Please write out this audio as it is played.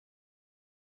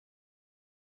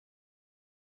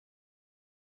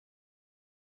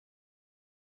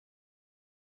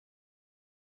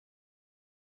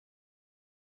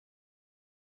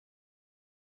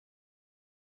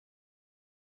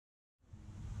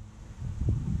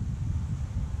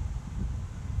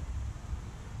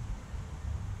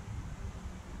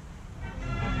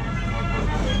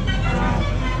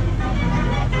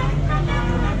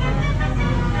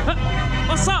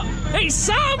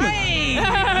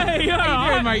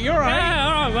mate. You all right? Yeah,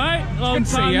 all right, mate. Long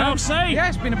time no see. Yeah,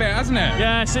 it's been a bit, hasn't it?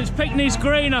 Yeah, since Pickney's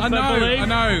Green, I believe. I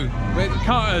know. With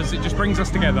Carter's, it just brings us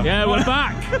together. Yeah, we're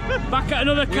back. Back at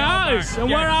another Carter's. And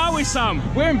where are we, Sam?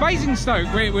 We're in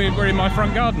Basingstoke. We're in my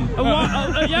front garden.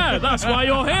 Yeah, that's why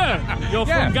you're here. Your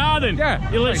front garden.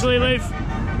 Yeah. You literally live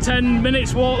 10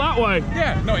 minutes walk that way.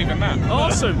 Yeah, not even that.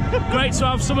 Awesome. Great to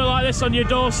have something like this on your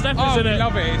doorstep, isn't it? I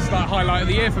love it. It's like highlight of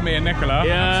the year for me and Nicola.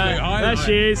 Yeah, there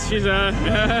she is. She's there.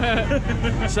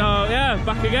 So, yeah,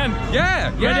 back again.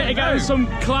 Yeah, ready to go some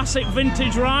classic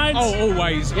vintage rides? Oh,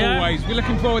 always. We're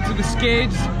looking forward to the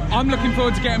skids. I'm looking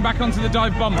forward to getting back onto the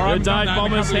dive bomber. The dive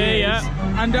bomber's here, yeah.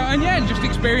 And yeah, just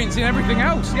experiencing everything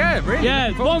else. Yeah, really.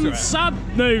 Yeah, one sad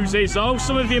news is though,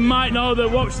 some of you might know that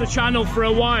watched the channel for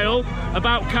a while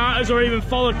about Carter's or even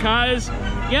followed Carter's.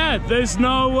 Yeah, there's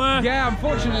no. Yeah,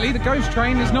 unfortunately, the ghost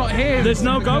train is not here. There's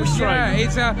no ghost train.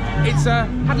 Yeah, it's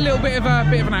had a little bit of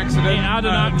an accident. It had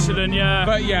an accident, yeah.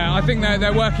 But yeah, I think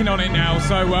they're working on it now,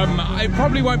 so it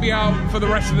probably won't be out for the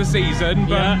rest of the season.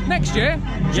 But next year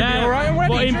should be all right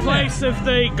already. But in place of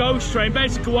the ghost train,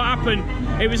 basically what happened,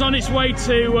 it was on its way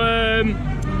to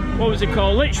what was it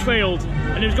called, Lichfield,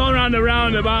 and it was going around the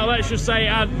roundabout. Let's just say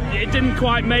it didn't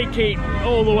quite make it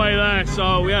all the way there,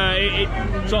 so yeah,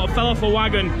 it sort of fell off a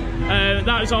wagon.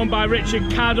 That is owned by Richard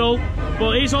Cadell,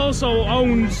 but he's also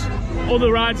owns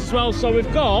other rides as well, so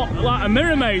we've got like a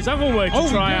mirror maze, haven't we, to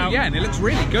try out? Yeah, and it looks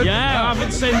really good. Yeah, I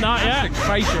haven't seen that yet.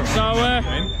 So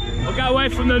we'll get away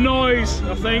from the noise,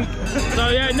 I think. So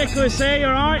yeah, Nicola's here, you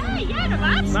alright? Yeah, not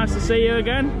bad. Nice to see you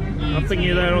again. I think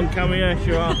you're there on camera, yeah,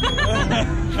 sure are.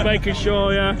 Just making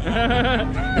sure, yeah.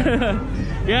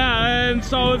 Yeah,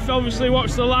 so if you obviously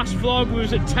watched the last vlog, we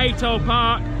was at Tato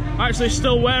Park. I'm actually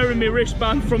still wearing my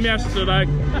wristband from yesterday.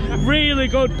 Really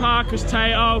good park as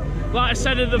Tato. Like I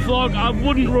said in the vlog, I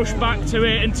wouldn't rush back to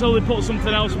it until they put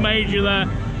something else major there.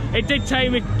 It did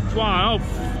take me, wow,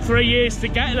 3 years to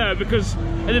get there, because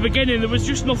at the beginning there was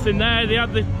just nothing there. They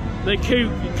had the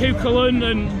Cuchulainn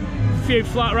and a few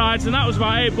flat rides, and that was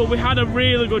about it. But we had a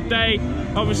really good day.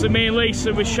 Obviously me and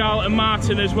Lisa with Charlotte and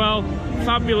Martin as well.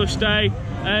 Fabulous day.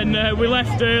 And we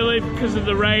left early because of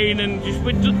the rain, and just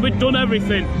we'd done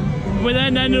everything. We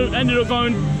then ended up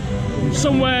going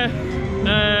somewhere,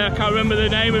 I can't remember the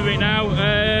name of it now,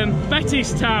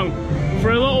 Bettystown, for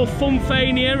a little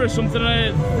Funfania or something,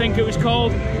 I think it was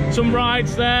called. Some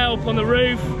rides there up on the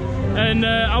roof, and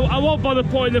I won't bother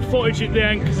putting the footage at the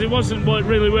end because it wasn't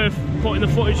really worth putting the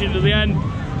footage into the end.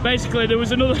 Basically there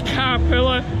was another car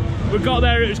pillar. We got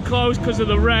there, it was closed because of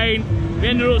the rain. We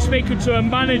ended up speaking to a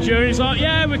manager, and he's like,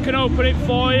 yeah, we can open it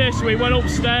for you. So we went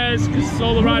upstairs because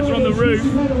all the rides were on the roof,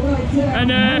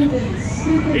 and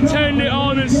he turned it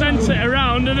on and sent it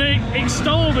around, and it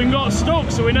stalled and got stuck,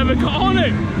 so we never got on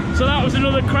it. So that was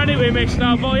another credit we missed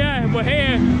out. But yeah, we're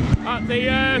here at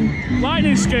the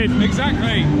lightning skid.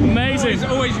 Exactly. Amazing. It's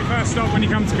always your first stop when you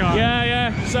come to Carter. Yeah,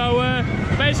 yeah. So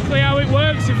basically how it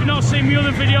works, if you've not seen my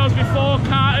other videos before,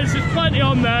 Carter's, there's plenty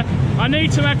on there. I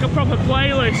need to make a proper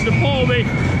playlist of all the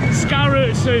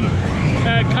Scarrets and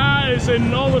Carters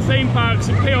and all the theme parks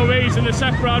and POVs and the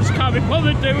separate. I just can't be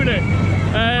bothered doing it.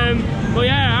 But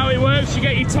yeah, how it works, you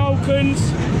get your tokens,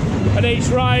 and each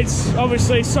ride's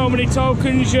obviously so many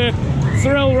tokens. Your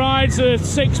thrill rides are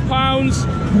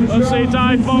 £6. Obviously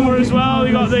dive bomber as well.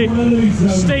 You got the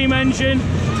steam engine.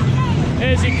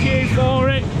 Here's your queue for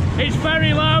it. It's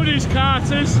very loud as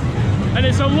Carter's, and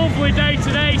it's a lovely day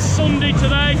today, Sunday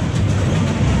today.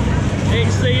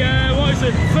 It's the, what is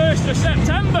it, 1st of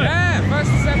September? Yeah,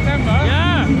 1st of September.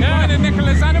 Yeah, yeah. Mine and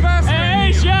Nicola's anniversary.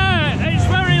 It is, yeah. It's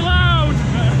very loud.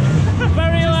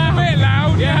 Very loud. A bit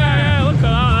loud. Yeah, look at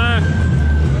that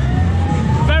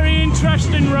there. Very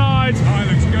interesting ride. Oh, it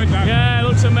looks good, that. Yeah, it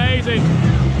looks amazing.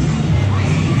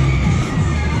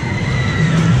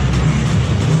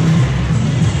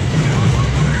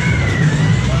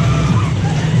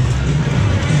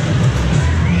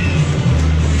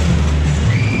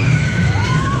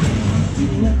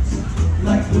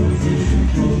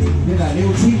 That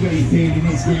little tingly feeling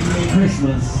it's getting near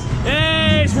Christmas.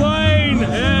 Hey, it's Wayne!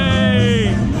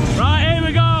 Hey! Right, here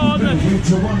we go on the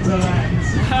Winter Wonderland.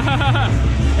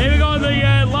 here we go on the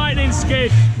lightning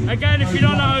skid. Again, if you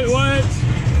don't know how it works,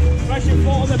 press your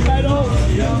foot on the pedal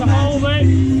to hold it,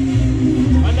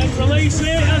 and then release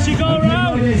it as you go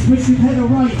around. Push the pedal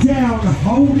right down,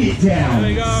 hold it down. There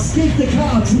we go. Skid the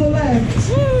car to the left.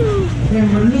 Woo!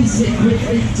 Then release it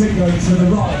quickly to go to the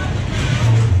right.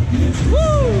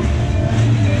 Woo!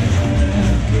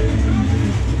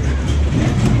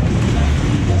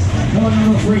 Come on,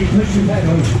 number 3, push your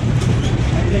pedal.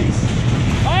 At least.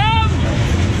 I am!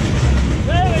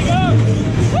 There we go!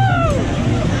 Woo!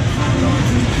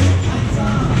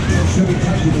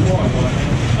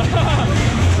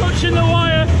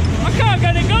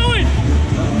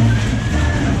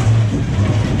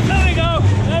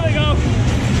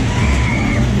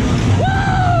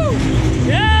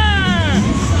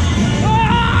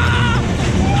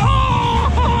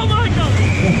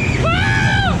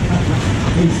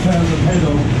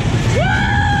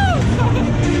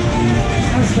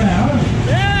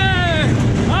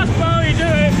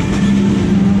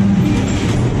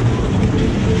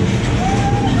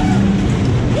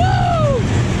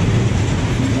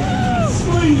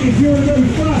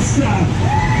 faster.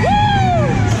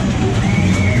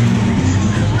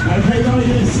 Okay,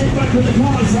 guys, sit back with the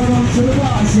cars and onto the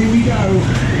bars. Here we go.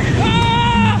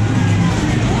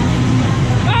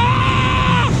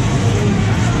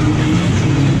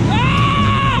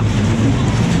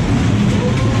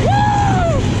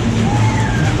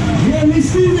 Yeah,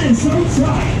 let's do this. Hold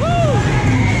tight.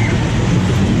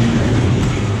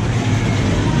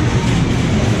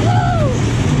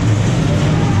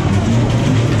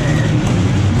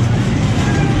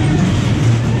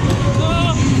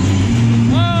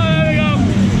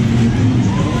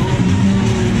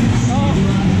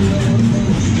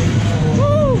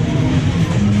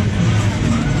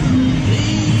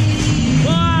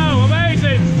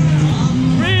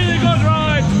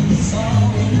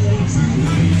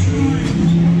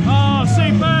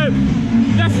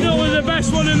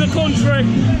 Country.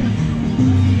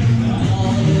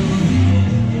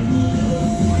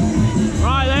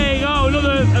 Right, there you go,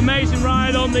 another amazing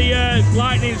ride on the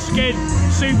Lightning Skid.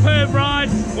 Superb ride,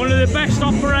 one of the best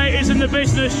operators in the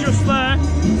business just there.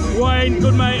 Wayne,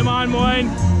 good mate of mine, Wayne.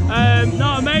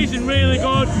 Not amazing, really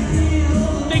good.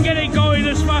 Didn't get it going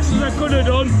as fast as I could have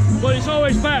done, but it's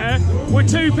always better with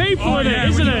two people in it,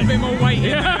 isn't it? A bit more weight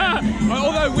in there.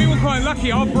 Although we were quite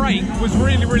lucky, our brake was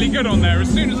really, really good on there. As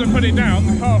soon as I put it down,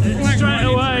 the car flanked straight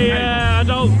away. Yeah, I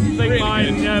don't think really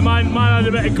mine. Yeah, mine had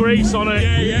a bit of grease on it.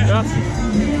 Yeah.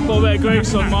 Put a bit of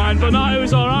grease on mine, but no, it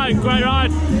was all right. Great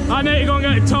ride. I need to go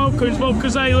and get tokens, but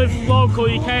because they live local,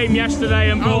 you came yesterday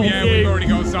and bought a few. We've already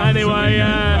got some. Anyway,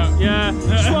 yeah.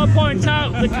 Just want to point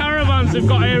out the caravans they've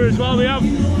got here as well. They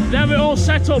have it all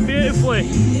set up beautifully,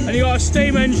 and you got a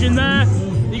steam engine there.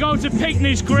 You go to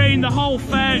Pickney's Green, the whole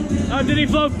fair. Did he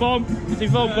vlog bomb? Did he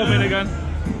vlog bomb in again?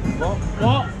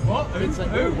 What? Who?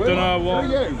 Don't know what.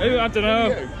 Who? I don't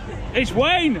know. It's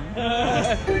Wayne!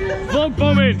 Vlog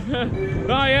bombing!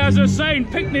 Right, yeah, as I was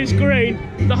saying, Pickney's Green,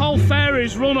 the whole fair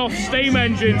is run off steam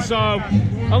engines, so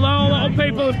although a lot of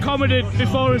people have commented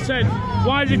before and said,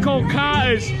 why is it called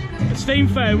Carter's Steam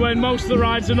Fair when most of the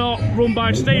rides are not run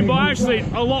by steam? But actually,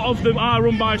 a lot of them are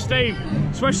run by steam,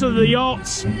 especially the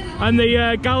yachts and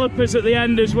the gallopers at the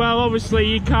end as well. Obviously,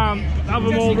 you can't have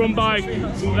them all run by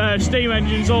steam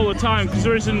engines all the time because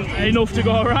there isn't enough to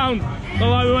go around. But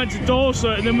like we went to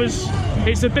Dorset and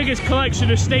it's the biggest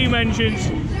collection of steam engines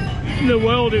in the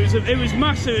world. It was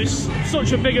massive. It's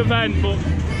such a big event, but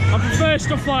I prefer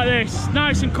stuff like this.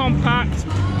 Nice and compact,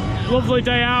 lovely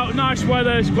day out, nice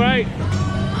weather, it's great.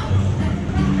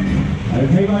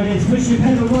 Okay, riders, push your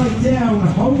pedal right down,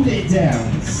 hold it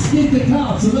down, skid the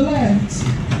car to the left,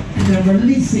 and then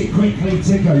release it quickly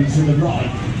to go to the right.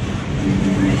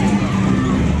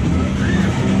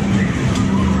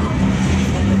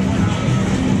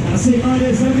 That's it,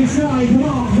 riders, every side, come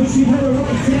on, push your pedal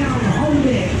right down, hold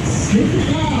it, skid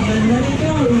the car, and let it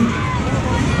go.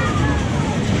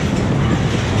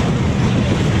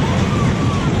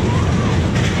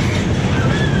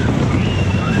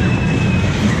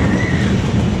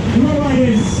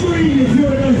 Scream if you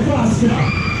want to go faster.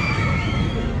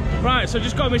 Right, so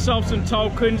just got myself some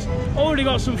tokens. Already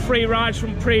got some free rides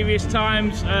from previous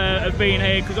times of being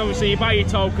here, because obviously you buy your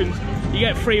tokens, you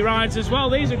get free rides as well.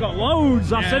 These have got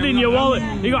loads. I've said in your wallet,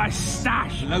 you got a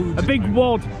stash, a big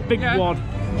wad, wad.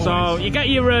 So you get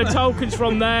your tokens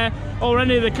from there, or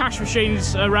any of the cash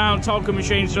machines around, token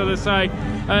machines, shall I say.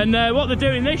 And what they're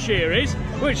doing this year is,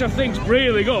 which I think's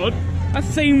really good,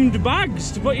 themed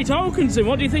bags to put your tokens in.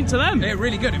 What do you think to them? They're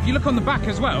really good. If you look on the back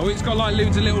as well, it's got like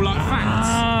loads of little facts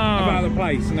about the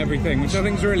place and everything, which I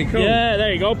think is really cool. Yeah,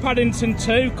 there you go. Paddington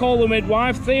 2, Call the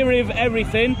Midwife, Theory of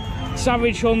Everything,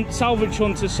 Salvage Hunter,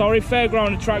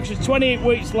 Fairground Attractions, 28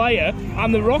 Weeks Later,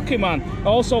 and The Rocket Man.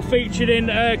 Also featured in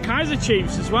Kaiser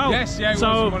Chiefs as well. Yes, yeah, it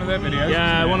was one of their videos.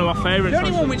 Yeah, one of my favourites. The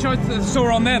only one which I saw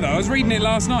on there though, I was reading it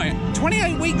last night.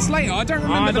 28 Weeks Later, I don't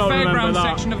remember the fairground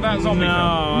section of that zombie film.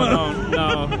 I don't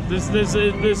know. There's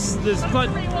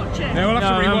plenty. Yeah, we'll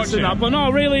have to rewatch it. That. But no, I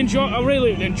really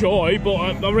enjoy, but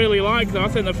I really like them. I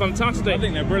think they're fantastic. I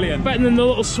think they're brilliant. Better than the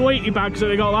little sweetie bags that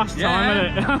they got last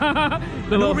time, isn't it?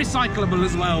 They're all recyclable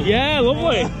as well. Yeah,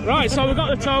 lovely. Right, so we've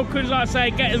got the tokens, like I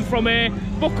say, get them from here.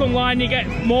 Book online, you get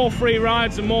more free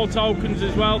rides and more tokens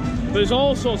as well. There's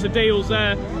all sorts of deals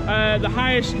there. The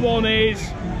highest one is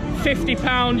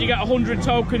 £50, you get 100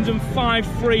 tokens and 5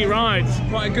 free rides.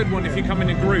 Quite a good one if you come in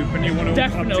a group and you want to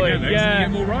definitely, come together, yeah. so you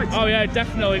get more rides. Oh yeah,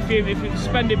 definitely. If you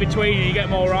spend it between you get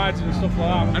more rides and stuff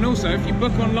like that. And also, if you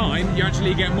book online, you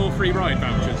actually get more free ride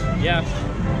vouchers. Yeah.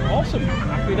 Awesome.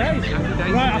 Happy days.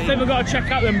 Right, I think we've got to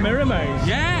check out the Mirror Maze.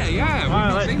 Yeah.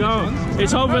 Right, let's go.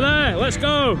 It's over there. Let's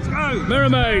go. Let's go. Mirror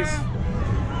Maze.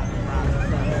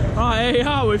 Right, here we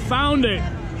are. We found it.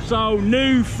 So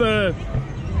new for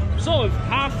sort of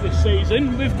half this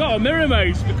season, we've got a mirror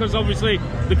maze, because obviously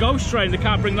the Ghost Train, they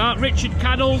can't bring that. Richard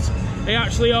Cadell's, he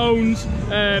actually owns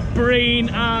Breen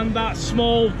and that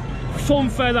small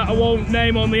funfair that I won't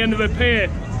name on the end of a pier.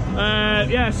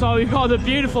 Yeah, so you've got the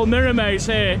beautiful mirror maze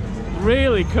here.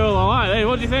 Really cool, I like it.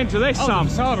 What do you think to this, Sam?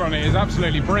 The facade on it is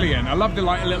absolutely brilliant. I love the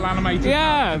like little animated.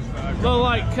 Yeah, well,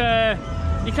 like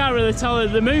you can't really tell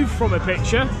the move from a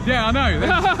picture. Yeah, I know.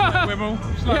 Wibble,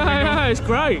 yeah, it's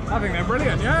great. I think they're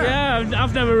brilliant. Yeah. Yeah,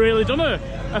 I've never really done a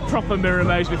proper mirror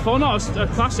maze before. Not a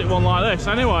classic one like this,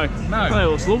 anyway. No. Well,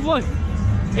 it looks lovely.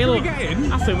 Can we get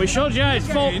in? I think we should. Yeah, it's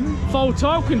full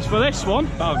tokens for this one.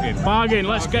 Bargain.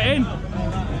 Let's get in.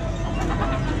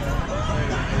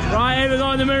 Right, here we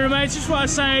go in the mirror maze. Just want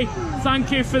to say thank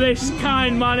you for this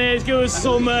kind man here. He's given us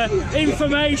some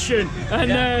information, and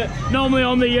normally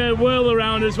on the whirl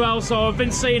around as well. So I've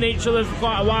been seeing each other for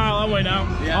quite a while, haven't we now?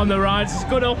 On the rides. He's a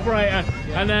good operator,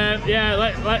 and yeah,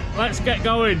 let's get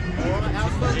going.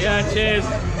 Yeah, cheers.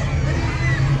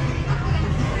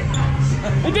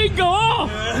 It didn't go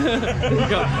off.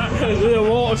 The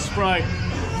water spray.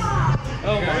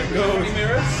 Oh my god. Funny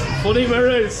mirrors. Funny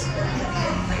mirrors.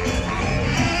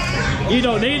 You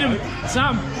don't need them,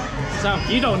 Sam,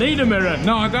 you don't need a mirror.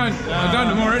 No, I don't. I don't.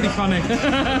 I'm already funny.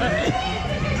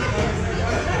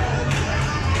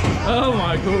 Oh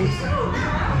my god.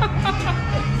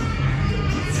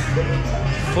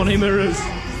 Funny mirrors.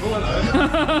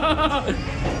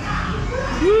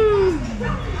 Woo.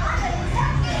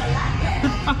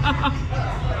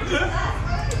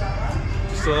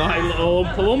 Just like little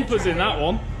Oompa-Loompas in that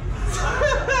one.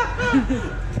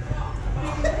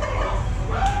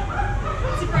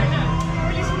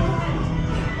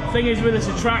 Thing is with this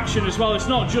attraction as well, it's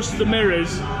not just the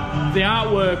mirrors, the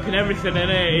artwork and everything in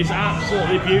it is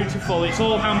absolutely beautiful. It's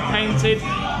all hand painted,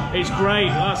 it's great.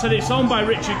 Like I said, it's owned by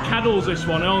Richard Cadell's, this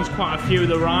one. He owns quite a few of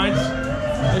the rides.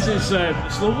 This is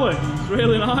it's lovely, it's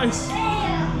really nice.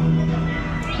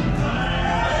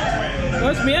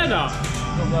 Where's my head at?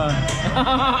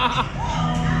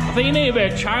 I think you need a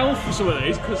bit of child for some of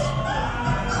these, because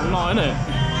I'm not in it.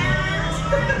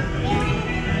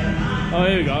 Oh,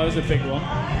 here we go, there's a big one.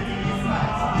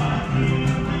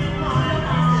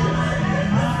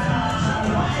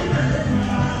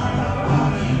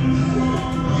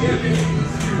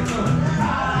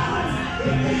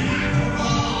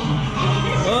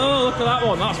 Oh, look at that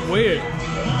one, that's weird.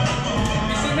 Have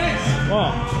you seen this?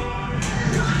 What?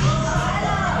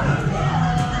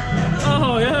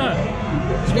 Oh, yeah.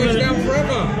 It's going down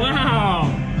forever.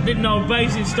 Wow. Didn't know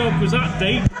Basingstoke was that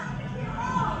deep.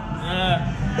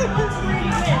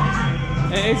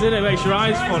 It is, isn't it? It makes your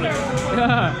eyes funny.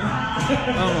 Yeah.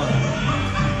 Oh my.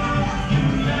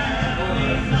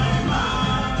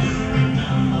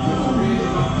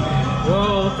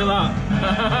 Whoa, look at that.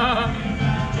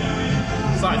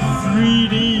 It's like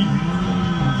 3D.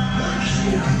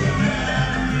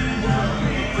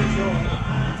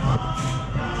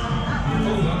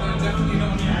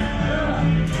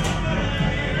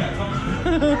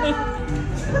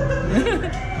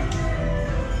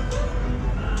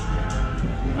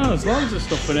 Oh, there's loads of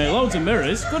stuff in here, loads of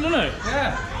mirrors, good isn't it?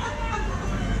 Yeah.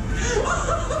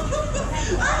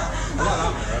 I like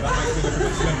that mirror, that makes me look a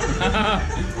bit slim.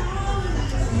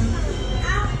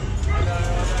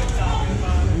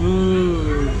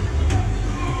 Ooh.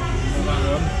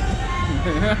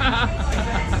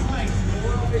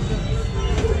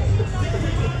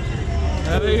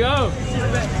 There we go.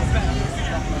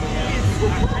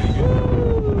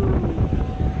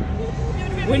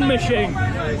 Wind machine.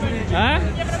 Huh?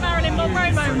 Giving a Marilyn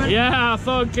Monroe moment. Yeah,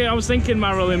 I was thinking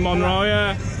Marilyn Monroe,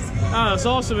 yeah. Oh, that's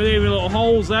awesome with even little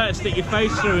holes there to stick your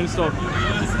face through and stuff.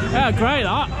 Yeah, great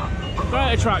that.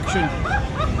 Great attraction.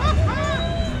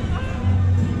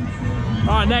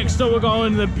 Right, next up we're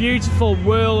going the beautiful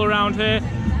whirl around here.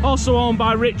 Also owned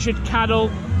by Richard Cadell.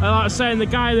 Like I was saying, the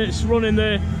guy that's running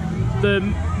the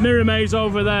mirror maze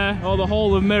over there, or the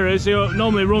Hall of Mirrors, he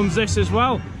normally runs this as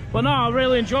well. But no, I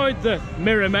really enjoyed the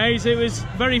mirror maze. It was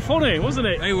very funny, wasn't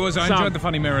it? It was. I Sam? enjoyed the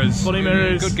funny mirrors. Funny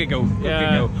mirrors. Good giggle. Good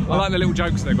giggle. I like the little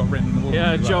jokes they've got written in the wall.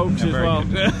 Yeah, jokes as well.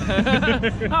 Very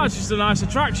No, it's just a nice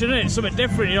attraction, isn't it? Something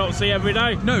different you don't see every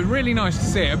day. No, really nice to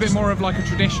see it. A bit more of like a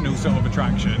traditional sort of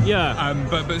attraction. Yeah.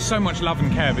 But so much love and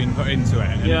care being put into it.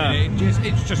 And yeah.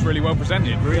 It's just really well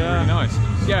presented. Really nice.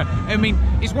 Yeah. I mean,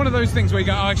 it's one of those things where you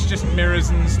go, oh, it's just mirrors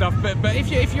and stuff. But if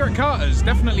you're at Carter's,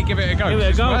 definitely give it a go. Give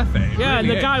it a go. It's worth it. Yeah, really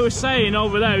and the guy guy was saying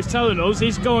over there, was telling us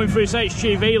he's going for his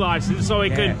HGV licence so he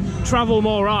can travel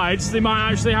more rides. They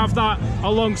might actually have that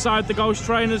alongside the Ghost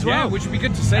Train as well. Yeah, which would be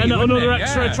good to see. And another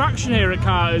extra attraction here at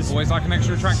Carter's. Always like an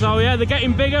extra attraction. So yeah, they're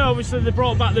getting bigger. Obviously, they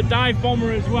brought back the dive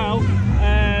bomber as well.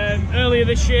 Earlier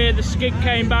this year, the skid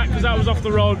came back because that was off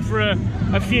the road for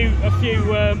a few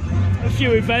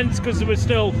events because they were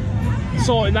still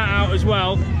sorting that out as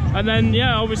well. And then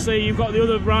yeah, obviously you've got the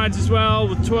other rides as well,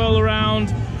 the twirl around,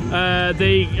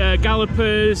 the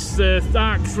gallopers, the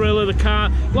dark thriller, the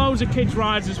car, loads of kids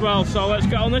rides as well. So let's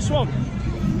get on this one.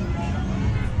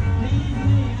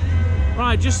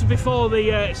 Right, just before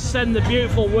they send the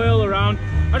beautiful whirl around,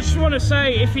 I just want to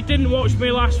say, if you didn't watch my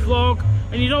last vlog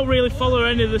and you don't really follow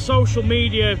any of the social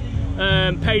media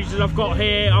pages I've got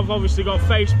here, I've obviously got a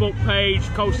Facebook page,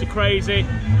 Coaster Crazy,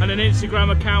 and an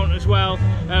Instagram account as well,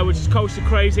 which is Coaster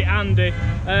Crazy Andy.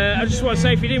 I just want to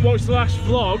say, if you didn't watch the last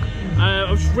vlog,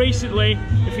 I've recently,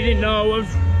 if you didn't know,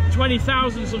 I've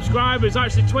 20,000 subscribers,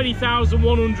 actually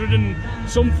 20,100 and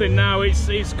something now.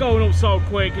 It's going up so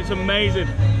quick, it's amazing.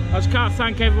 I just can't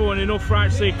thank everyone enough for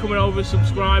actually coming over,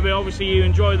 subscribing. Obviously you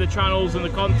enjoy the channels and the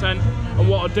content and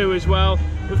what I do as well.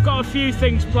 We've got a few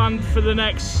things planned for the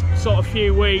next sort of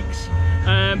few weeks,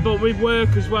 but with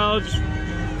work as well, just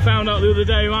found out the other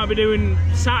day we might be doing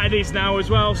Saturdays now as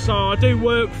well. So I do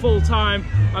work full time.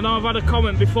 I know I've had a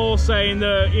comment before saying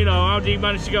that, you know, how do you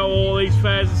manage to go all these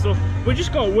fairs and stuff? We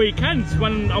just go weekends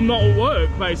when I'm not at work,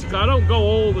 basically. I don't go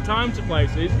all the time to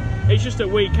places. It's just at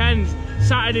weekends.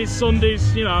 Saturdays,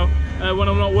 Sundays, you know, when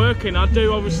I'm not working. I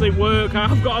do obviously work.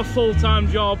 I've got a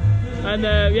full-time job. And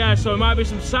yeah, so there might be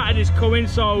some Saturdays coming,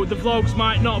 so the vlogs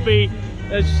might not be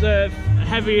as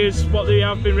heavy as what they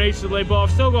have been recently, but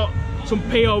I've still got some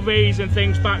POVs and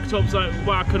things backed up so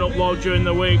what I can upload during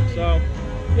the week. So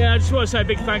yeah, I just want to say a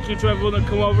big thank you to everyone that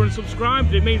come over and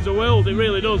subscribed. It means the world, it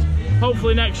really does.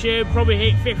 Hopefully next year probably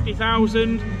hit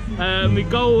 50,000. My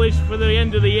goal is for the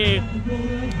end of the year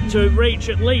to reach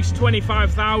at least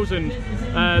 25,000.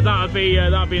 That'd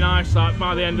be nice, that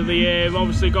by the end of the year. We've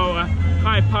obviously got a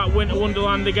High Park Winter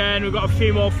Wonderland again. We've got a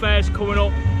few more fairs coming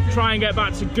up. Try and get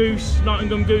back to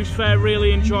Nottingham Goose Fair,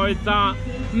 really enjoyed that.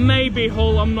 Maybe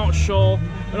Hull, I'm not sure.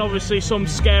 And obviously some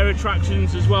scare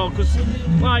attractions as well, because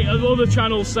like other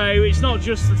channels say, it's not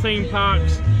just the theme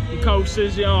parks and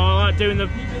coasters, you know, I like doing the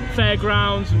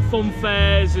fairgrounds and fun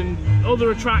fairs and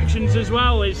other attractions as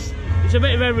well. It's a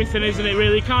bit of everything, isn't it,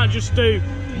 really? You can't just do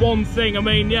one thing. I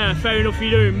mean, yeah, fair enough,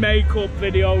 you're doing makeup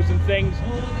videos and things,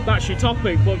 that's your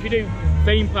topic, but if you do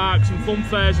theme parks and fun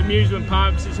fairs, amusement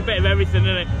parks, it's a bit of everything,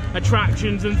 isn't it?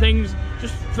 Attractions and things,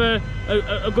 just for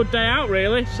a good day out,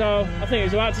 really. So I think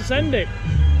it's about to send it,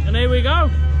 and here we go.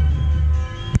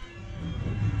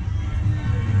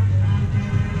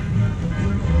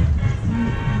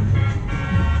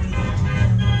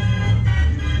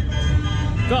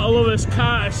 Gotta love this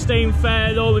Carter Steam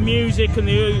Fair, all the music and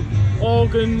the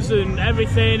organs and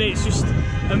everything. It's just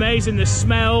amazing, the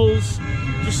smells,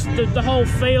 just the whole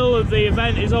feel of the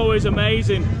event is always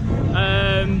amazing.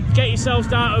 Get yourselves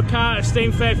down to a Carter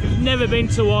Steam Fair if you've never been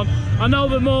to one. I know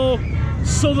they're more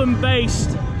southern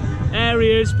based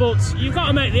areas, but you've got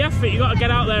to make the effort. You've got to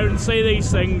get out there and see these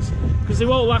things, because they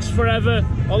won't last forever.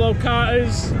 Although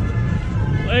Carter's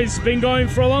has been going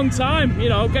for a long time, you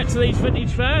know, get to these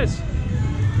vintage fairs.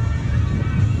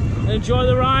 Enjoy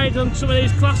the ride on some of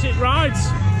these classic rides.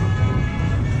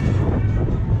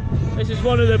 This is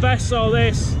one of the best, so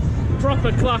this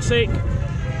proper classic.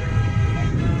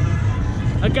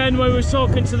 Again, when we were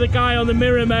talking to the guy on the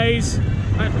Mirror Maze,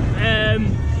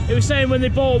 he was saying when they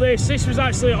bought this was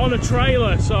actually on a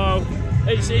trailer, so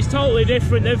it's totally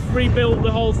different. They've rebuilt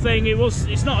the whole thing.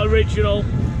 It's not original.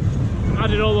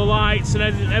 Added all the lights and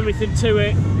everything to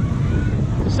it.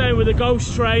 Same with the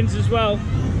ghost trains as well.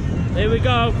 Here we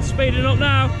go, speeding up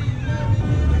now.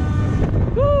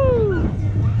 Woo!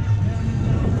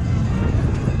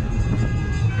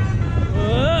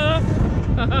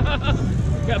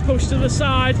 Get pushed to the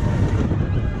side.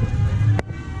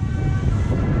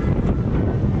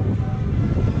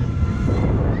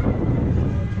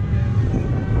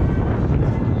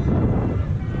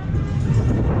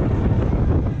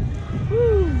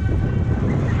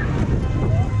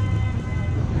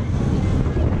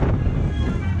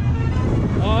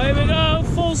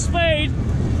 Speed.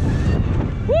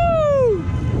 Woo!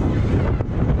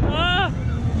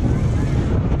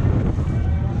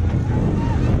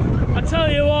 I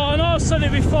tell you what, I know I've said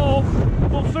it before,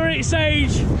 but for its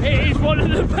age, it is one of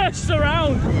the best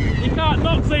around. You can't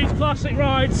knock these classic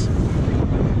rides.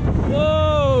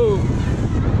 Whoa!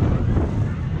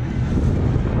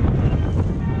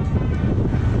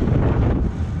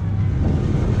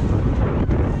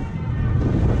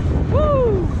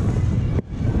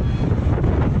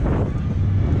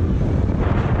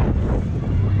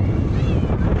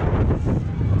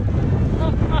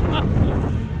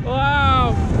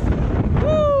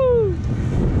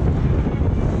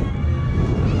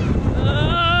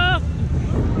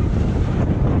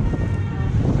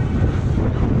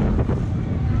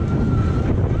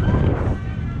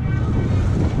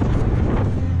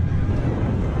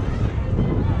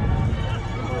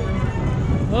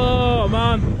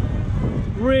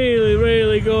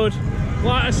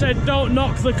 I said, don't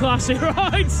knock the classic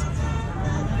rides.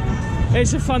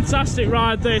 It's a fantastic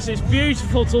ride, this. It's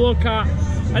beautiful to look at,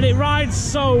 and it rides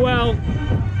so well.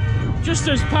 Just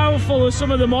as powerful as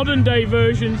some of the modern day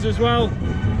versions as well.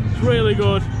 It's really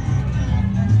good.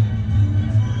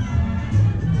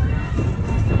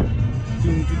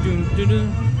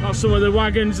 Got some of the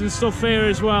wagons and stuff here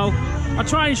as well. I'll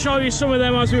try and show you some of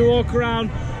them as we walk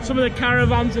around. Some of the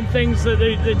caravans and things that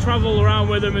they travel around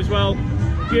with them as well.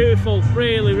 Beautiful,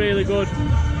 really, really good.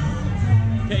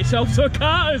 Get yourself to a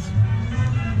Carter's.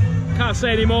 Can't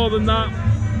say any more than that.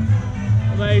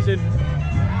 Amazing.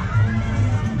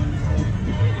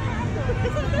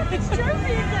 It's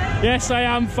Joby again. Yes, I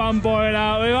am fanboying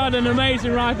out. We've had an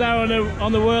amazing ride there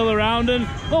on the whirl around, and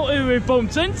look who we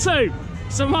bumped into.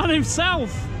 It's the man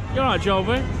himself. You're right,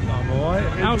 Joby. I'm alright.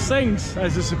 How's things?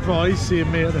 It's a surprise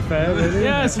seeing me at the fair, really.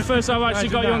 Yeah, it's the first time I've actually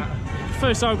got you on.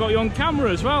 First time I've got you on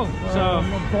camera as well. So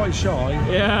I'm quite shy.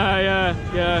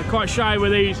 Yeah. Quite shy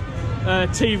with these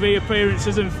TV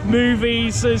appearances and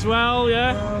movies as well.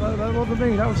 Yeah. That wasn't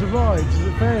me. That was a ride.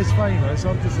 The fair's famous.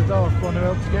 I'm just a daft one who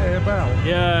helps get it about.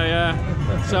 Yeah.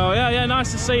 So yeah.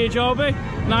 Nice to see you, Joby.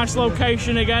 Nice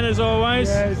location again as always.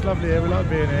 Yeah, it's lovely here. We like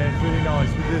being here. It's really nice.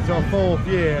 It's our 4th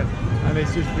year, and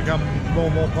it's just become more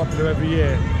and more popular every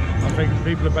year. I think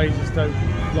people at Basingstoke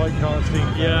like Carter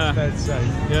Steam Fair, it's fair to say.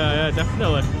 Yeah,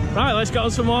 definitely. Right, let's get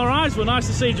on some more rides. Well, nice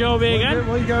to see Joby again.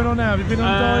 What are you going on now? Have you been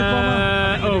on the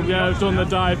dive bomber? Oh yeah, I've done the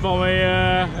dive bomber.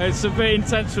 Yeah, it's a bit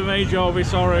intense for me, Joby.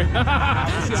 Sorry.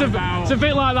 It's a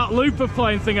bit like that looper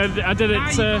plane thing I did it. Now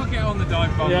you can't get on the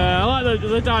dive bomber. Yeah, I like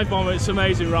the dive bomber. It's an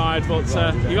amazing ride, but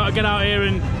you got to get out here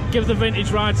and give the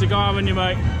vintage ride to go, haven't you,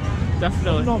 mate?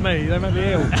 Definitely. Not me. They make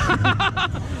me ill.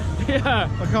 Yeah.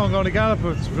 I can't go on a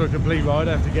galloper for a complete ride.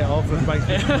 I have to get off and make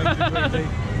it completely.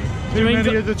 Too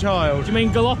many as a child. Do you mean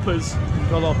galoppers?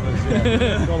 Galoppers,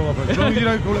 yeah. Galoppers. As long as you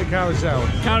don't call it carousel.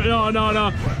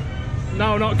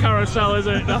 No, not carousel, is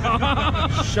it? No.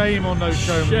 Shame on those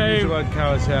showmen who use the word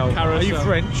carousel. Are you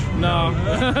French? No.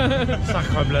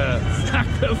 Sacre bleu.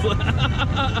 Sacre bleu.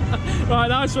 Right,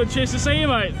 nice one. Cheers to see you,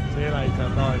 mate. See you later.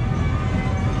 Bye.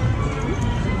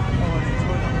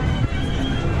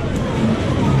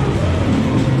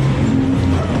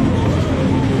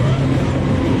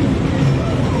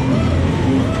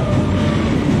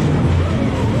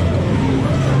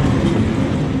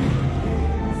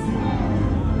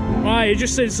 You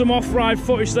just seen some off-ride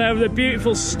footage there of the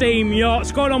beautiful steam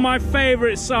yachts going on my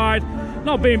favourite side.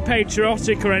 Not being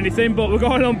patriotic or anything, but we're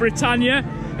going on Britannia,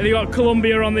 and you got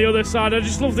Columbia on the other side. I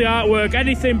just love the artwork.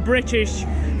 Anything British,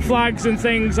 flags and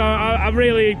things. I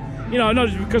really, not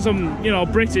just because I'm,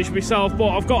 British myself, but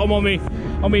I've got them on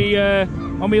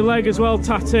my leg as well,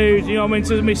 tattooed. I'm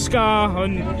into my scar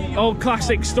and all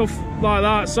classic stuff like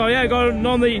that. So yeah, going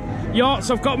on the yachts.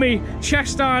 I've got my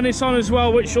chest harness on as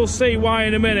well, which you'll see why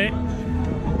in a minute.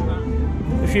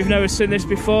 If you've never seen this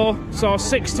before. So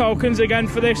 6 tokens again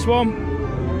for this one.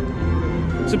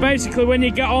 So basically when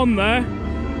you get on there,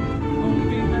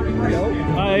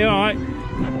 you're alright.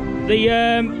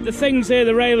 The things here,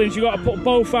 the railings, you've got to put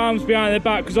both arms behind the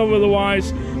back, because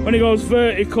otherwise when it goes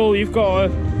vertical you've got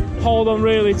to hold on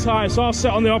really tight. So I'll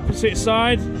sit on the opposite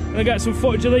side and I get some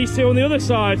footage of these two on the other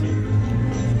side.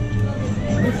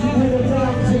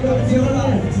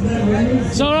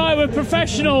 It's alright, we're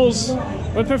professionals.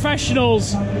 We're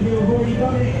professionals.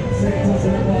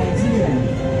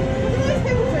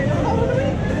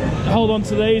 Hold on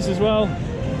to these as well.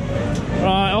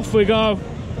 Right, off we go.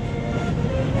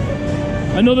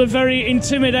 Another very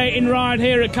intimidating ride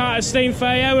here at Carter Steam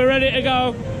Fair. Yeah, we're ready to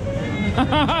go.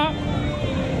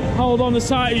 Hold on as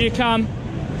tight as you can.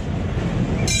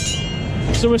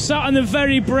 So we're sat in the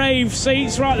very brave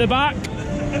seats right at the back.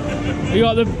 We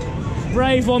got the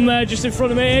brave one there just in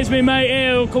front of me. Here's me mate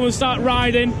here, who'll come and start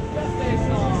riding.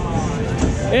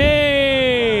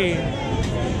 Hey!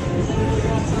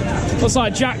 Looks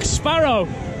like Jack Sparrow.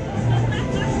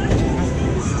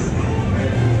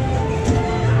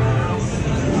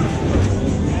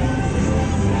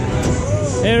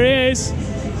 Here he is.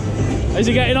 Is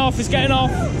he getting off? He's getting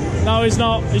off. No, he's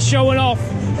not. He's showing off.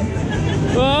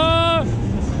 Oh!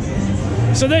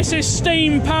 So this is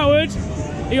steam powered.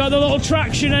 You got the little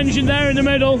traction engine there in the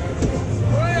middle.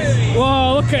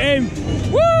 Whoa, look at him.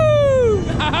 Woo!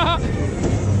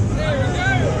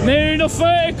 Near enough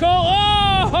vertical.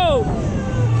 Oh!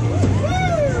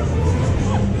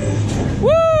 Woo!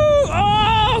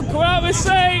 Oh! Come out of the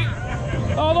seat.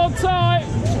 Hold on tight.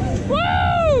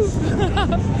 Woo!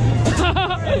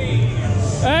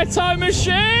 Airtime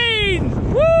machine.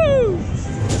 Woo!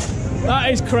 That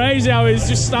is crazy how he's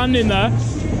just standing there.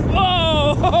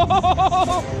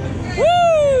 Oh!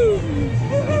 Woo!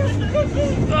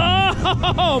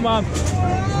 Oh man!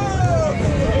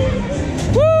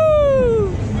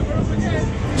 Woo!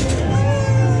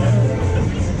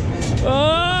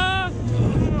 Oh!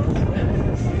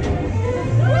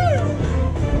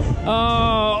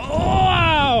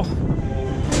 Wow!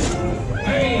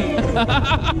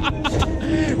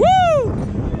 Woo!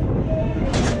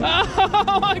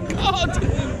 Oh my God!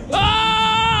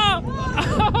 Ah!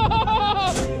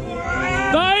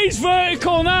 That is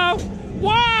vertical now!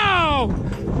 Wow!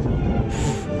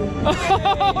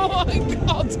 Oh my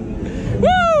God!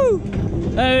 Woo!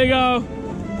 There we go.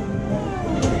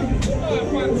 Oh,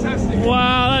 fantastic.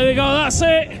 Wow, there we go, that's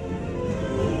it.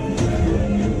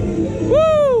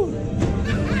 Woo!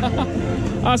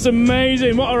 That's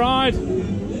amazing, what a ride.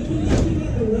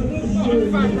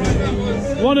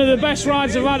 One of the best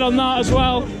rides I've had on that as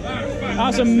well.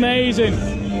 That's amazing.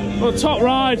 Well, top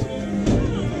ride.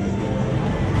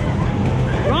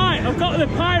 Right, I've got the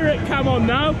pirate cam on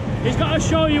now. He's got to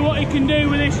show you what he can do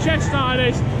with his chest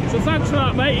harness. So thanks for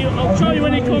that, mate. I'll show you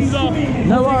when he comes off.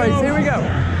 No worries, here we go.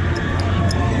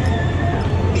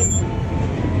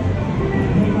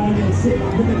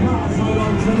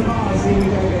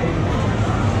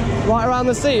 Right around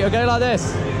the seat, okay, like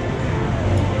this.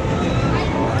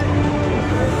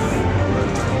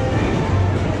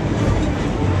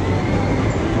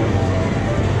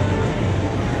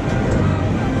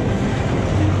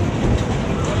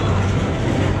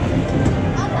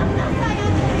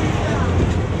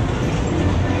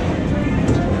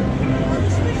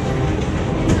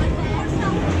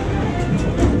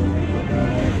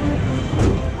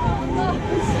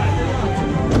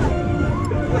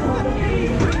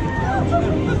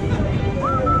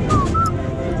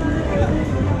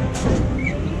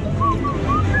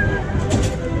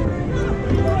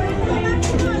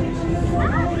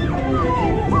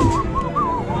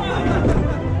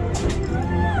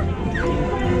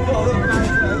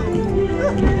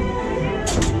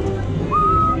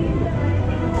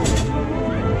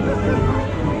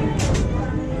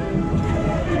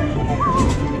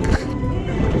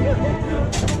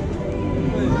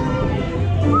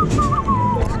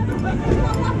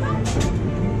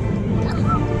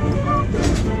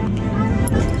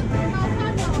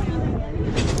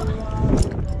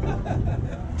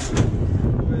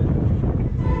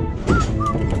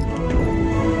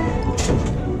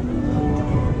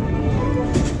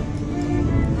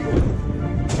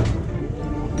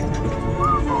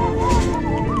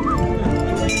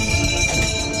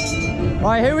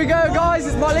 Right, here we go, guys.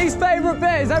 It's my least favourite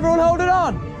bit. Is everyone holding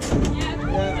on?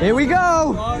 Yeah. Here we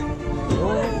go.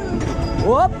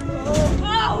 Whoop.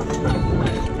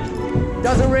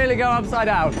 Doesn't really go upside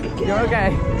down. You're okay.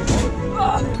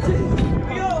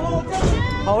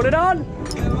 Hold it on.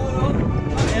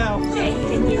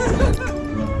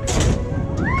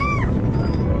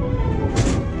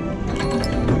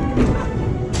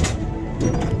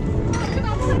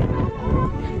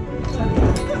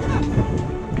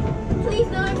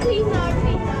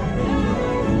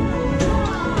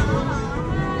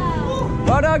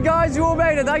 Well done, guys, you all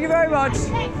made it. Thank you very much.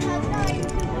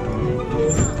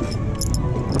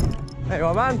 There you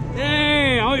are, man.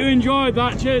 Hey, I hope you enjoyed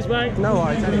that. Cheers, mate. No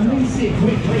worries.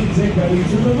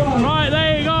 Right,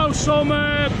 there you go. Some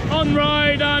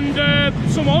on-ride and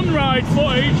some on-ride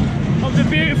footage of the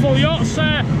beautiful yachts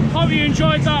there. Hope you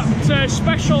enjoyed that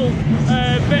special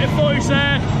bit of footage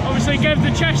there. Obviously gave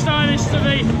the chest harness to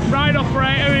the ride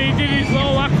operator and he did his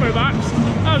little acrobats.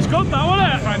 That was good, that,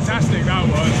 wasn't it? Fantastic, that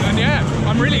was. And yeah,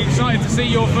 I'm really excited to see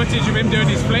your footage of him doing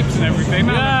his flips and everything.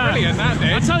 That was brilliant, that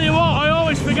did. I tell you what, I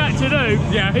always forget to do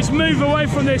is move away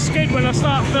from this skid when I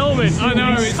start filming. I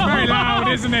know, it's very loud,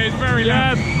 isn't it? It's very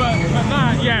loud. But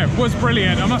that, was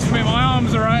brilliant. I must admit, my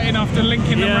arms are hurting after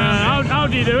linking them around. How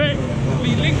do you do it?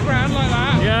 You link around like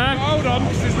that. Yeah. Hold on,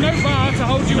 because there's no bar to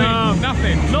hold you in.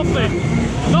 Nothing.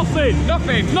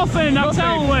 That's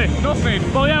only. Nothing.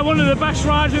 But yeah, one of the best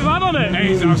rides we've had on it.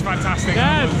 That was fantastic.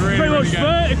 Yeah, was really, pretty much really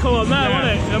vertical on there,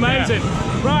 wasn't it? Amazing.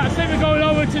 Yeah. Right, I think we're going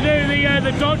over to do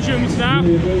the dodgems now.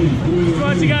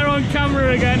 Trying to get her on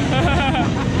camera again.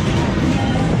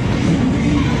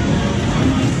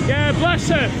 Yeah, bless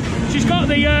her. She's got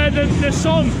the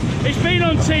son. It's been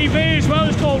on TV as well.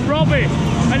 It's called Robbie,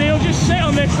 and he'll just sit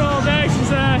on this all day.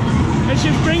 And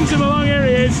she brings him along. Here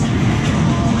he is,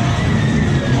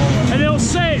 and he'll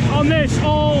sit on this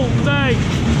all day.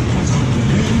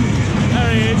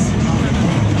 There he is.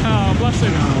 Oh, bless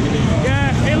him.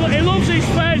 Yeah, he loves his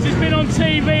flares. He's been on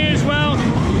TV as well.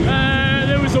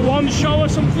 There was a one show or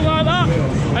something like that,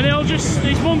 and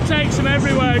his mum takes him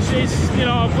everywhere. She's,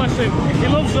 bless him. He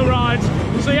loves the rides.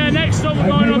 So yeah, next up we're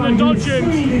going on the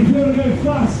dodgems.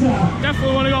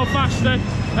 Definitely want to go faster.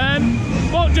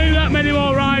 Won't do that many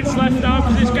more rides left now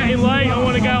because it's getting late. I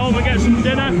want to get home and get some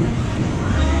dinner.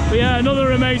 But yeah,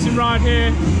 another amazing ride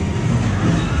here.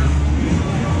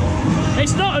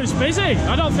 It's not as busy.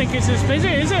 I don't think it's as busy,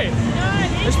 is it?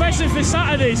 No, especially for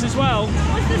Saturdays as well.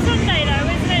 What's the Sunday though,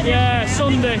 isn't it? Yeah,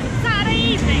 Sunday. Saturday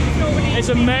evening normally. It's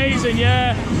amazing,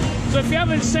 yeah. So if you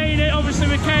haven't seen it, obviously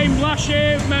we came last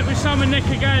year, met with Sam and Nick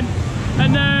again,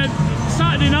 and then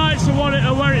Saturday nights are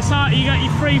where it's at. You get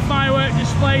your free firework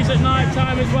displays at night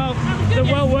time as well. They're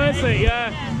well worth it,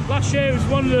 yeah. Last year was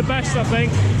one of the best, I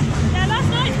think. Yeah, last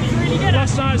night was really good.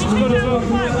 Last night's was good as well.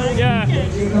 Yeah.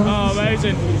 Oh,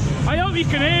 amazing. I hope you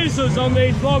can hear us on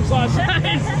these vlogs. Like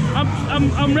I say,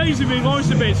 I'm raising my voice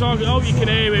a bit, so I hope you can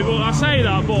hear me. But I say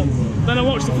that, but then I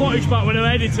watch the footage back when I'm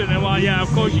editing, and I'm like, yeah,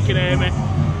 of course you can hear me.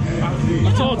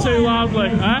 I talk too loudly,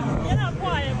 huh? You're not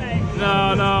quiet, mate. No,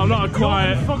 I'm not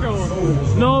quiet.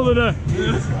 Northerner.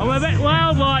 I'm a bit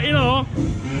loud, like, you know,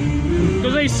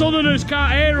 because these southerners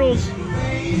can't hear us.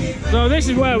 So this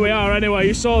is where we are anyway.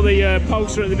 You saw the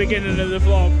poster at the beginning of the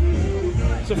vlog.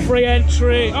 It's a free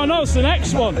entry. Oh no, it's the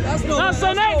next one. That's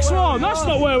the next one. That's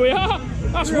not where we are.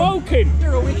 That's Woking.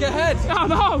 You're a week ahead. I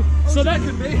know. So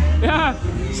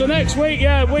so next week,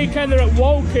 yeah, weekend they're at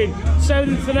Woking.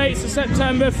 7th and 8th of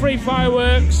September, free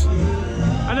fireworks.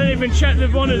 I didn't even check the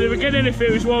one at the beginning if it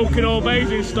was Woking or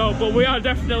Basingstoke, but we are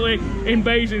definitely in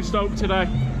Basingstoke today.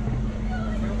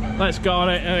 Let's go on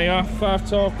it. There you are, 5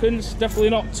 tokens. Definitely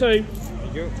not 2.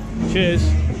 Thank you. Cheers.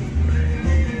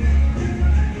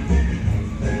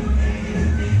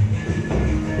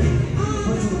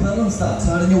 Put to the pedal and start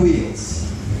turning your wheels.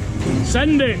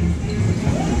 Send it.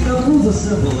 Now the rules are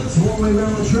simple. It's one way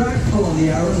around the track, follow the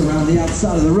arrows around the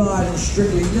outside of the ride, and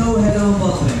strictly no head-on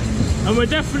bumping. And we're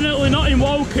definitely not in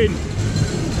Woking.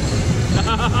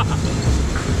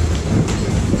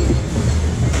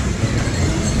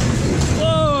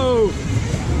 Whoa!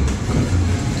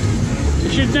 You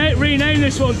should rename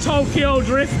this one Tokyo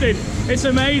Drifting. It's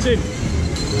amazing.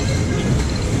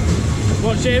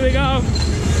 Watch, here we go.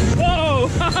 Whoa!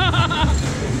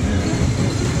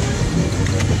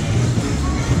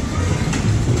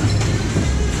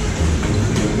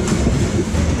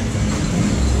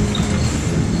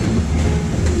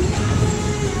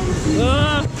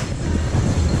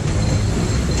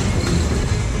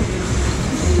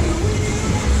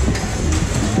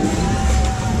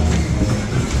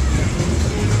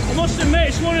 I must admit,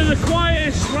 it's one of the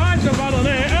quietest rides I've had on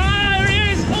it. Ah, there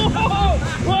he is! Whoa!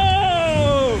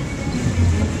 Whoa!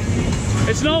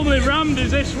 It's normally rammed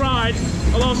as this ride,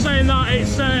 although saying that,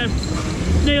 it's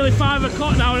nearly 5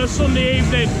 o'clock now on a Sunday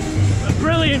evening. A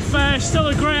brilliant fair, still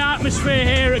a great atmosphere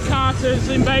here at Carter's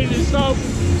in Basingstoke.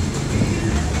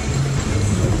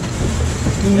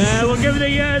 Yeah, we'll give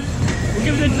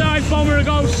the dive bomber a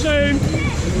go soon.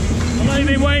 I've only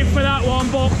been waiting for that one,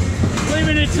 but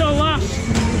leaving it till last.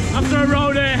 After I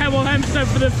rode at Hampshire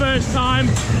for the first time,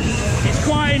 it's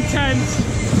quite intense.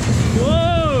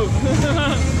 Whoa!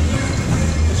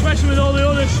 Especially with all the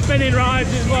other spinning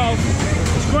rides as well.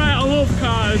 It's great. I love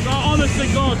Carter's. Honestly,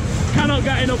 God, cannot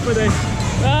get enough of this.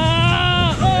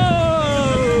 Ah! Oh!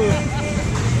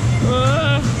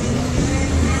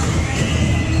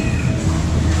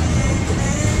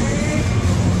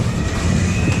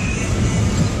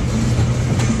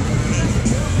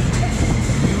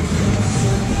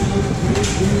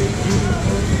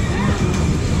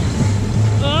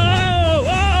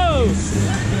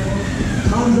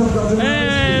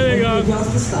 There we go.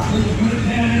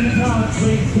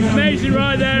 Amazing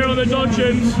ride there on the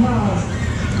Dodgems.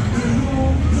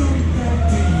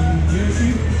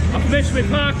 I've missed my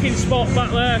parking spot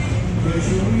back there.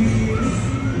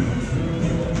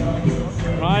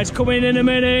 Right, it's coming in a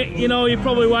minute. You know, you're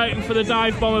probably waiting for the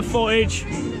dive bomber footage.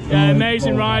 Yeah,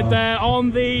 amazing ride there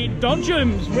on the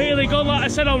Dodgems. Really good, like I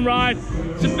said on ride.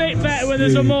 It's a bit better when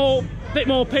there's bit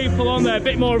more people on there, a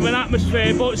bit more of an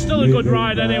atmosphere, but it's still a good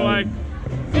ride anyway.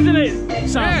 Isn't it,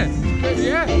 Sam?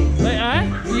 Yeah.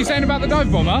 What are you saying about the dive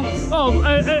bomber? Oh,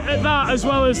 at that, as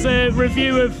well as the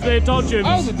review of the Dodgems.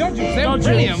 Oh, the Dodgems, they were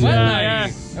brilliant, weren't they? Yeah.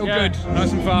 Oh, good,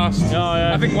 nice and fast. Oh,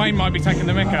 yeah. I think Wayne might be taking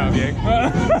the mick out of you.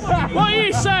 What are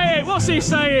you saying? What's he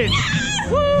saying?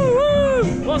 Woo, woo!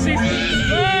 What's he saying?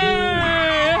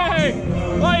 Hey!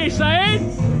 What are you saying?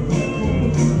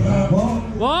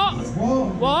 What?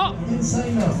 What? It didn't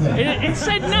say nothing. It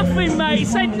said nothing, mate. It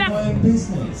said nothing.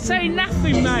 Say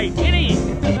nothing, mate. Innit?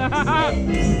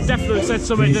 Definitely said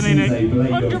something, didn't it?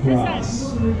 100%.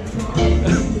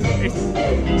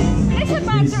 It's a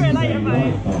banter it later,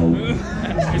 mate.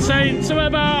 It's saying something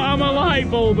about I'm a light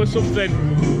bulb or something.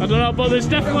 I don't know, but there's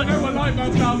definitely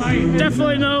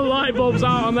definitely no light bulbs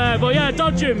out on there. But yeah,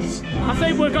 Dodgems. I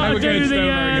think we're going to do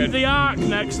the Arc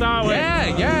next, aren't we?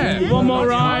 Yeah. One more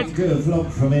ride. Good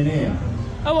vlog from in here.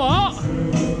 A what?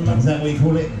 Is that what you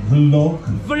call it? Vlog?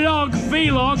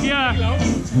 Vlog, yeah.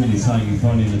 It's normally something you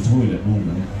find in the toilet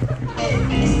normally.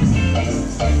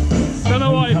 Don't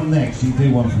know what. Come next, you do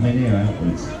one from in here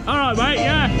outwards. Alright, mate,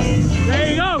 yeah. There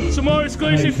you go. Some more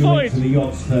exclusive Hey, footage. to the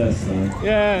yachts first, though.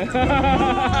 Yeah.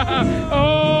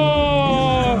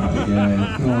 Oh!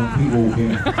 Yeah, come on, keep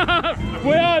walking.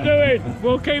 We are doing.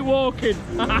 We'll keep walking.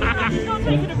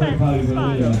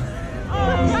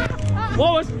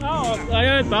 What was? Oh, I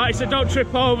heard that. He said, "Don't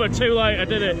trip over." Too late. I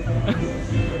did it.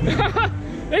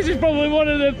 This is probably one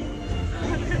of the.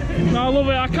 I love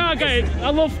it. I can't get it.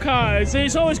 I love cars.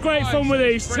 It's always great fun with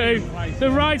these two. The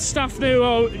ride staff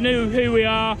knew who we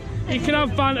are. You can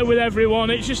have banter with everyone.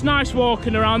 It's just nice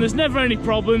walking around. There's never any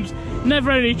problems,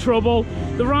 never any trouble.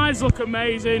 The rides look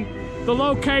amazing. The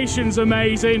location's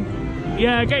amazing.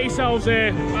 Yeah, get yourselves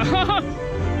here.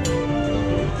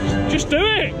 Just do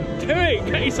it. Do it.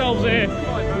 Get yourselves here.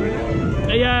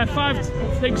 Yeah, I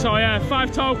think so. Yeah,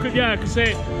 5 tokens. Yeah, I can see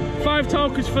it. 5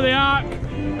 tokens for the Arc.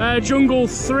 Jungle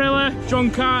Thriller,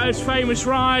 John Carter's famous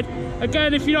ride.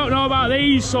 Again, if you don't know about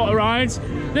these sort of rides,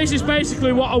 this is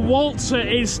basically what a waltzer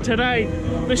is today.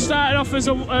 They started off as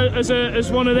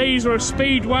one of these, or a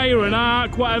speedway, or an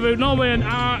Arc, whatever. Normally an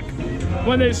Arc,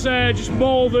 when there's just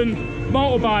more than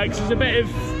motorbikes. There's a bit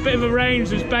of a range.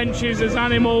 There's benches, there's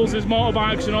animals, there's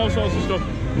motorbikes, and all sorts of stuff.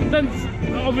 Then,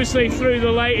 obviously, through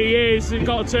the later years, it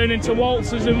got to turn into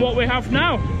waltzers and what we have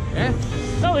now. Yeah.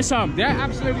 Don't they, Sam? Yeah,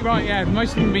 absolutely right. Yeah,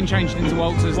 most of them have been changed into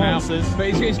waltzers now. But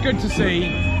it's good to see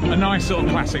a nice sort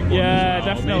of classic one. Yeah, as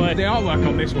well. definitely. I mean, the artwork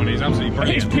on this one is absolutely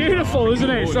brilliant. It's beautiful, isn't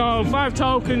it? So 5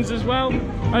 tokens as well.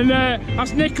 And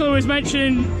as Nicola was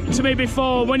mentioning to me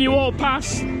before, when you walk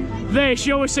past this,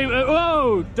 you always think,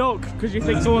 whoa, duck, because you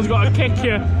think someone's got to kick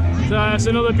you. So it's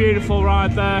another beautiful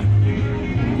ride there.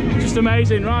 Just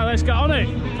amazing. Right, let's get on it.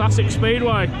 Classic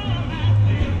Speedway.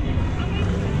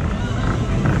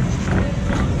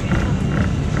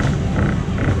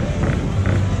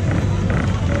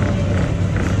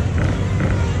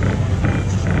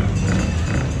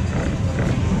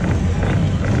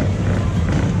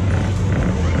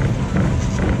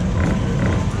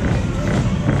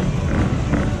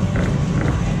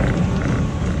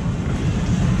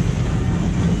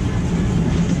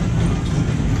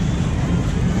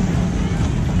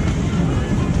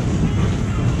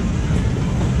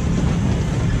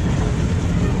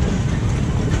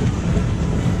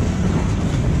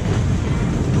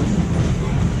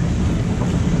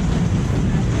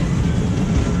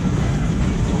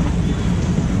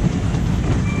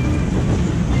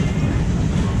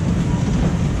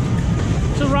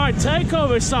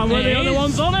 Takeover, Sam, we're the only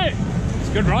ones on it. It's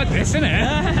a good ride, this, isn't it?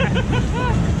 I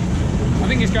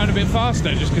think it's going a bit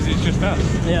faster just because it's just us.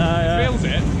 Yeah. It feels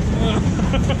it.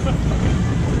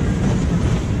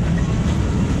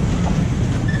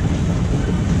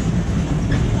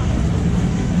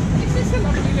 This is a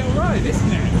lovely little ride,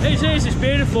 isn't it? It is, it's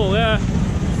beautiful, yeah.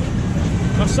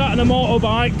 I sat on a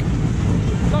motorbike.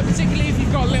 Like particularly if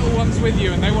you've got little ones with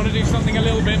you and they want to do something a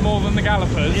little bit more than the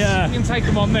gallopers, yeah, you can take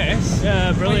them on this.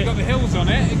 Yeah, brilliant. You've got the hills on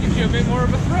it, it gives you a bit more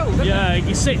of a thrill, doesn't it? You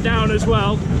can sit down as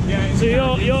well. Yeah. So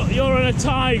you're on a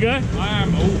tiger. I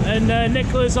am. Ooh. And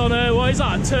Nicola's on a, what is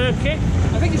that, a turkey?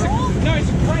 I think it's no, it's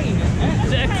a crane, isn't it?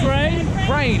 Is it a crane?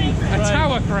 Crane. A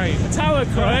tower crane. A tower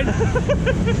crane.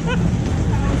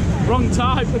 Wrong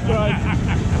type of crane.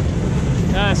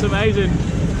 Yeah, it's amazing.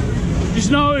 Just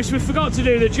noticed we forgot to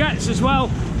do the jets as well.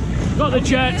 Got the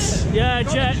jets. Yeah,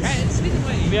 jets. Didn't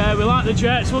we? Yeah, we like the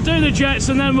jets. We'll do the jets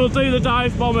and then we'll do the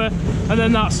dive bomber and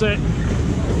then that's it.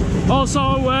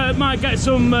 Also, might get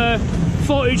some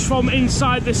footage from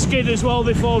inside the skid as well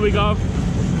before we go.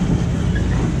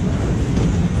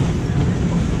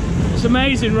 It's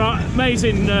amazing,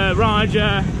 amazing ride.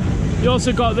 Yeah. You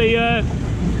also got the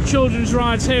children's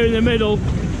rides here in the middle.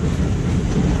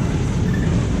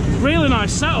 Really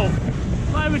nice setup.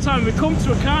 Every time we come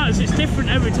to a Carter's, it's different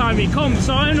every time you come.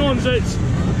 So anyone that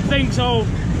thinks, oh,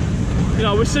 you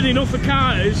know, we're sitting up for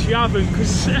Carter's, you haven't,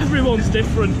 because everyone's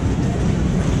different.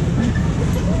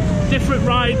 Different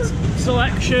ride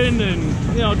selection and,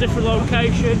 you know, different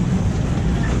location.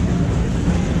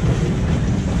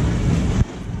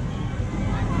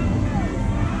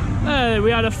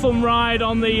 We had a fun ride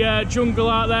on the jungle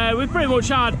out there. We pretty much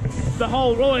had the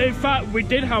whole, well, in fact, we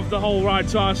did have the whole ride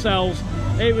to ourselves.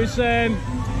 It was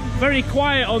very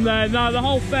quiet on there. Now the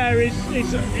whole fair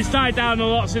it's died down a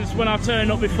lot since when I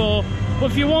turned up before.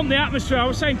 But if you want the atmosphere, I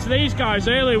was saying to these guys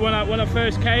earlier when I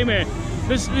first came here,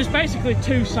 there's basically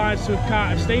two sides to a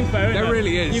Carter Steam Fair. There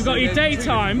really is. You've got your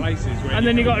daytime, and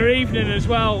then you've got your evening as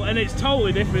well, and it's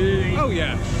totally different, isn't it? Oh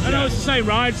yeah. I know it's the same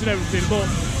rides and everything, but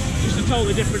just a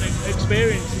totally different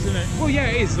experience, isn't it? Well, yeah,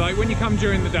 it is. Like when you come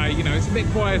during the day, you know, it's a bit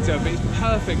quieter, but it's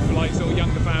perfect for like sort of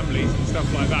younger families and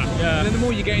stuff like that. Yeah. And then the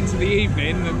more you get into the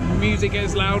evening, the music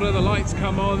gets louder, the lights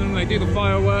come on, and they do the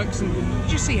fireworks, and you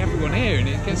just see everyone here, and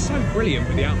it gets so brilliant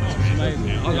with the atmosphere, doesn't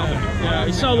it? I love it. Yeah,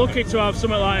 he's so lucky to have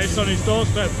something like this on his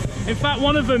doorstep. In fact,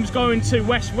 one of them's going to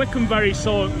West Wickham very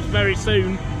soon.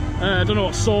 I don't know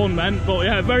what "soon" meant, but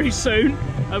yeah, very soon.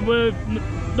 And we're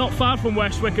not far from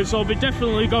West Wickham, so I'll be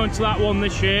definitely going to that one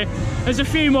this year. There's a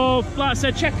few more, like I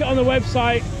said, check it on the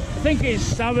website. I think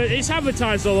it's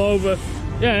advertised all over.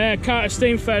 Yeah,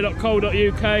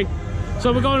 cartersteamfair.co.uk.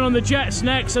 So we're going on the jets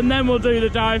next, and then we'll do the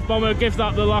dive bomb. We'll give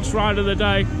that the last ride of the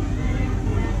day.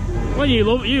 Well, you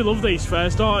love these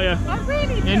fairs, don't you? I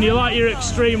really do. And you like your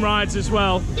extreme rides as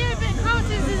well. Yeah, but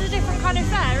Carter's is a different kind of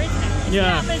fair, isn't it? It's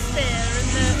Yeah. the atmosphere,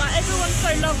 and like everyone's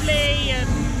so lovely, and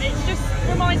it just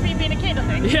reminds me of being a kid, I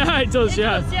think. Yeah, it does. It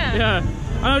does, yeah. Yeah.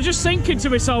 And I was just thinking to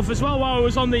myself as well while I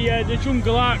was on the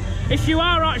Jungle Arc, if you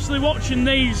are actually watching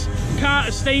these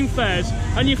Carter Steam Fairs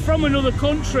and you're from another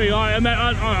country, like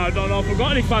I don't know if I've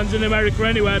got any fans in America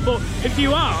anywhere, but if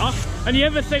you are, and you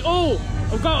ever think, oh,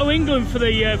 I've got to England for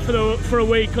a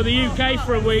week, or the UK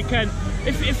for a weekend,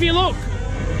 if you look,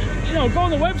 you know, go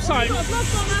on the website.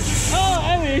 Oh,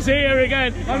 Ellie is here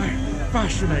again. I'm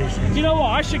Fascinating. Do you know what?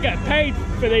 I should get paid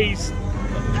for these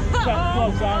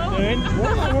vlogs I'm doing.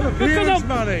 What appearance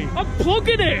money? I'm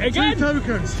plugging it again. 2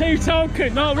 tokens. 2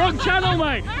 tokens. No, wrong channel,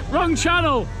 mate. Wrong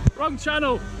channel. Wrong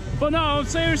channel. But no,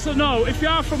 seriously, no. If you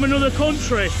are from another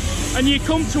country and you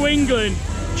come to England,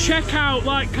 check out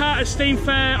like Carter Steam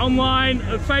Fair online,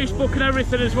 Facebook and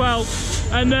everything as well,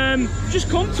 and just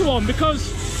come to one, because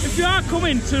if you are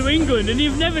coming to England and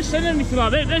you've never seen anything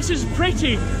like this, this is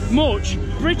pretty much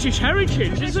British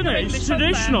heritage, isn't it? It's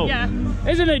traditional, yeah.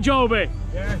 Isn't it, Joby?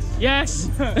 Yes. Yes.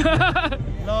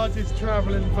 Largest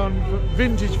travelling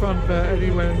vintage fun fair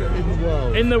anywhere in the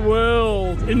world. In the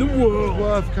world. In the world.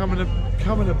 Worth coming abroad.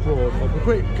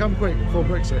 Come quick before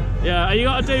Brexit. Yeah, you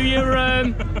got to do your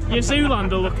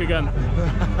Zoolander look again.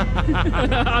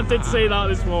 I did see that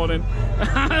this morning.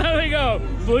 There we go,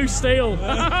 blue steel.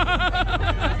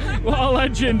 What a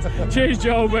legend. Cheers,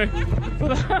 Joby.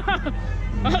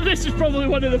 This is probably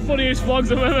one of the funniest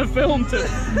vlogs I've ever filmed.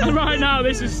 And right now,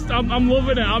 I'm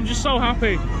loving it. I'm just so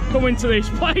happy coming to this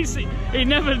place.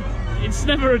 It's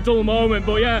never a dull moment.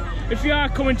 But yeah, if you are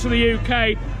coming to the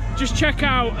UK, just check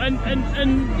out and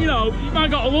you know, you might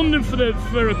go to London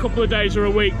for a couple of days or a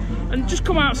week, and just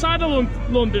come outside of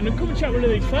London and come and check one of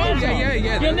these fairs.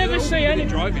 Yeah. You'll never see any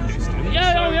driving distance.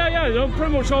 Yeah, so. oh yeah. They're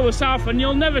pretty much all the south, and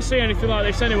you'll never see anything like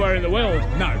this anywhere in the world.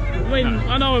 No. I mean,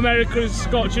 I know America's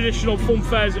got traditional fun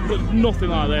fairs, but nothing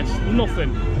like this.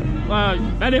 Nothing.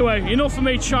 Anyway, enough of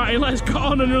me chatting. Let's go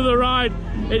on another ride.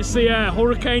 It's the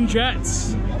Hurricane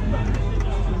Jets.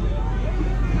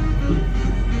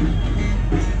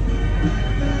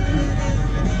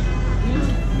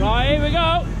 Right, here we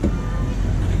go.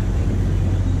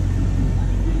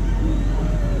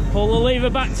 Pull the lever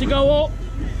back to go up,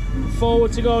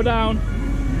 forward to go down.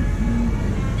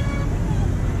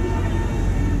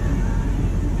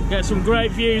 Get some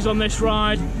great views on this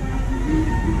ride.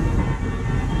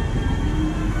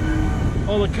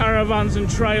 All the caravans and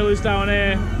trailers down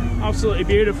here, absolutely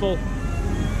beautiful.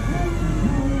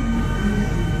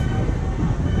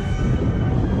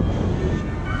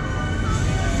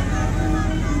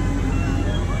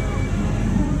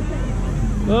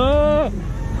 Oh!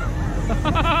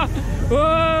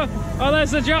 Oh,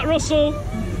 there's the Jack Russell.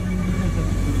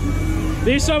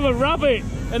 They used to have a rabbit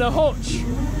in a hutch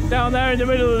down there in the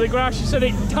middle of the grass. She said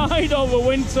it died over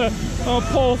winter. Oh,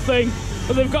 poor thing.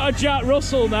 But they've got a Jack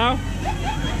Russell now.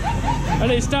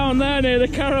 And it's down there near the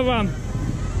caravan.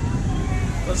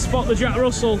 Let's spot the Jack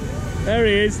Russell. There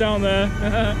he is down there.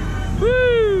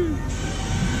 Woo!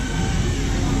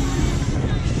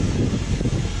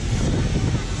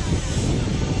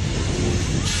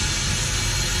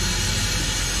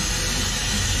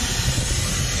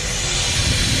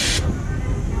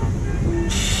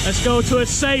 Let's go to a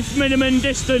safe minimum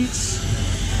distance.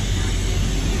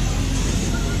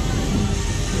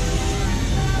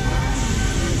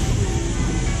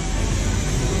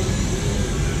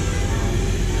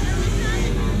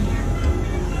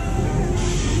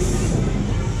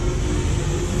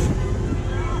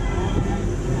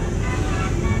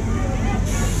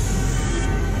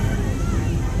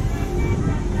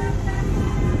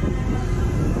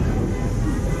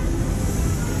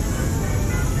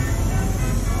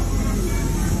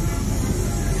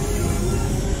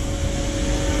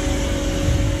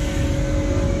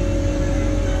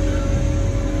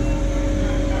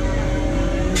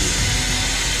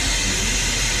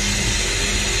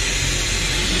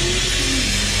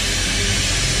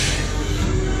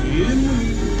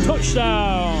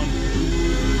 touchdown.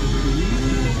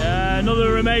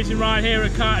 Another amazing ride here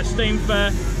at Carter Steam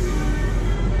Fair.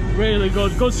 Really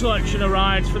good selection of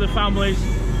rides for the families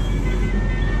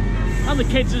and the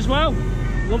kids as well.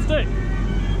 Loved it.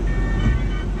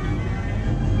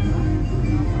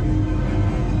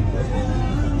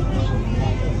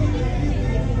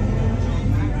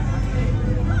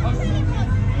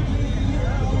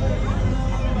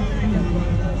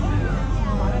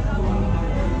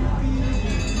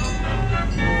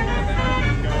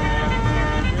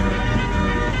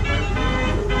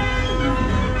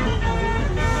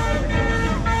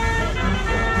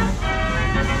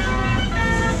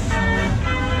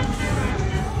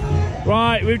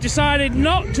 Right, we've decided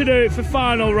not to do it for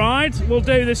final ride. We'll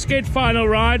do the skid final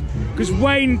ride because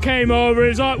Wayne came over and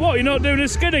was like, what, you're not doing a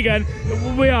skid again?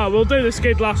 We are, we'll do the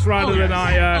skid last ride of the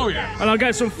night. And I'll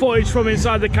get some footage from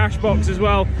inside the cash box as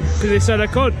well because he said I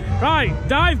could. Right,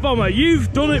 Dive Bomber,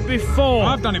 you've done it before.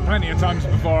 I've done it plenty of times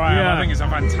before. I think it's a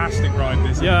fantastic ride,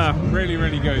 this is. Really,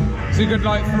 really good. It's a good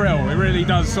like thrill. It really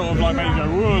does sort of like make you go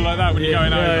whoa like that when you're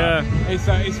going over.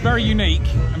 It's very unique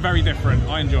and very different.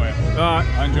 I enjoy it. Right.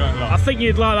 I enjoy it a lot. I think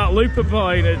you'd like that looper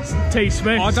plane at T.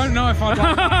 Smith. I don't know if I'd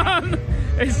like that.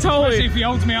 It's totally... Especially if he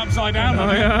holds me upside down.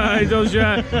 Yeah, he does,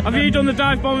 yeah. Have you done the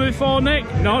Dive Bomber before, Nick?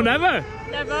 No, never.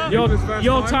 Never.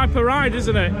 Your type of ride,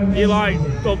 isn't it? You like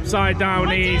upside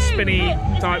downy, spinny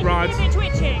type rides. Is it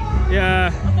twitching?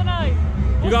 Yeah. I don't know.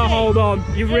 You got to hold on.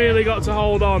 You've really got to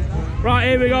hold on. Right,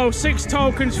 here we go. 6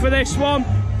 tokens for this one.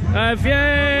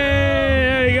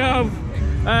 There you go.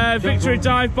 Victory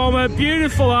Dive Bomber.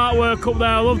 Beautiful artwork up there.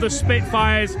 I love the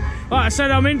Spitfires. Like I said,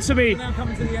 I'm into me Now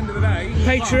coming to the end of the day,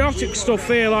 patriotic stuff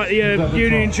here, like the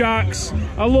Union Jacks.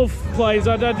 I love planes.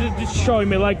 I just showing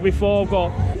my leg before. I've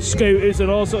got scooters and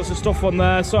all sorts of stuff on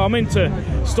there, so I'm into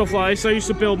stuff like this. I used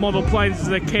to build model planes as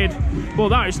a kid, but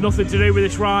that is nothing to do with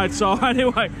this ride. So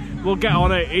anyway, we'll get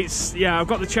on it. I've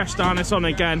got the chest harness on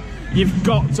again. You've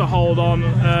got to hold on.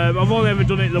 I've only ever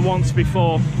done it the once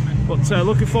before, but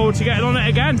looking forward to getting on it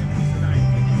again.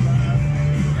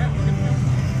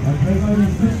 Okay,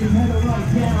 guys, put your pedal right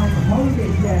down, hold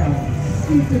it down,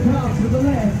 scoot the car to the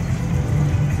left,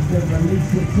 then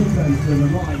release it to go to the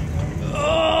right.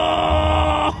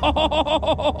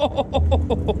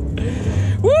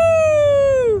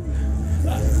 Woo!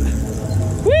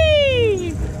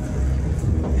 Whee!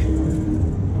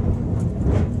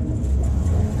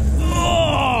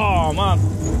 Oh man!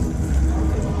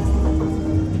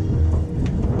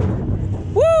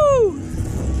 Woo!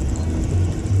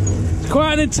 It's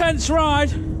quite an intense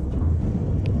ride.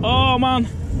 Oh man!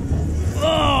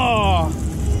 Oh!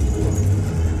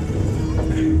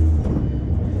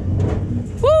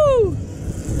 Woo!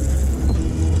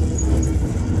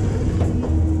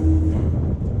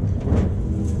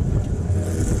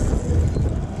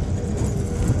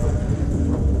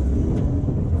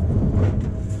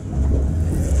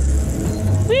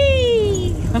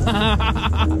 Whee!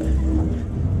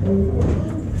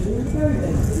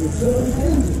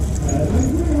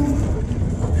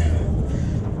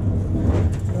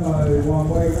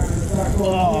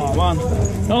 Oh man,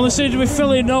 it only seems to be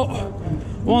filling up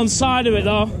one side of it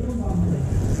though.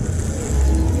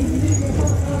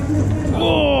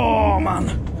 Oh man.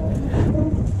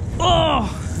 Oh.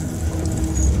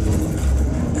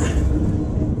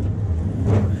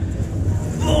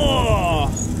 Oh.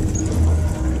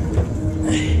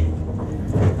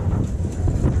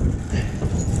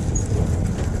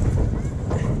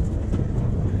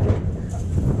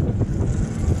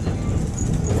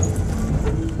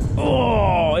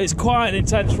 Oh, it's quite an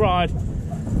intense ride.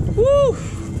 Woo!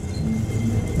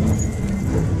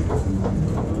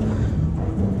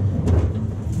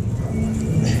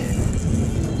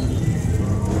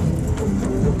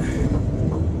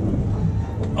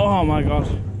 Oh my god.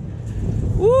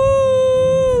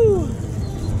 Woo!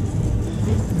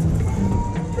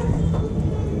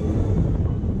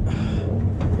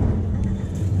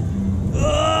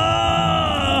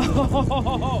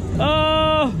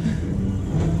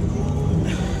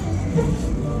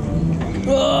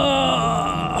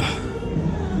 Oh!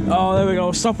 Oh, there we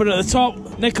go. Stopping at the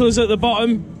top. Nicola's at the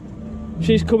bottom.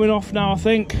 She's coming off now, I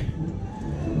think.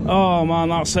 Oh man,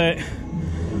 that's it.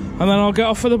 And then I'll get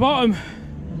off at the bottom.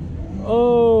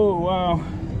 Oh wow.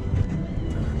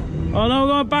 Oh no, I'm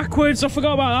going backwards. I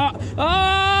forgot about that.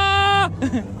 Ah!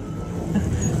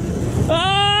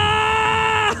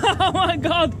 Ah! Oh my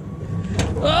god.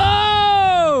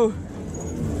 Oh!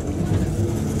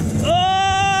 Oh!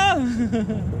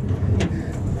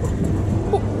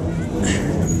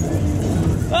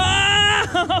 Ah!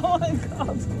 Oh my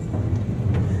god!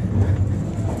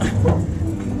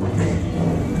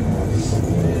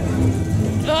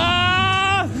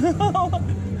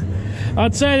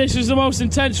 I'd say this is the most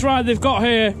intense ride they've got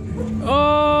here.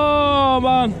 Oh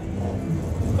man.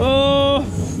 Oh.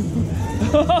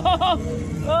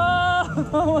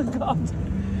 Oh my god.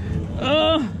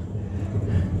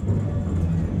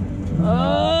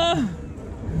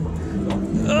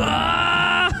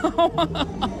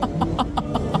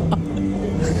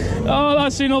 Oh,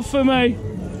 that's enough for me.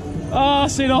 Oh,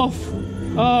 that's enough.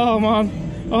 Oh man.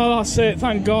 Oh, that's it.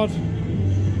 Thank God.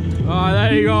 Alright,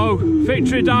 there you go.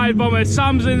 Victory dive bomber.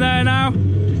 Sam's in there now.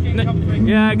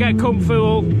 Yeah, get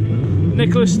comfortable.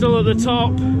 Nicola's still at the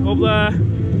top, up there.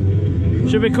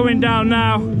 Should be coming down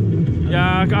now.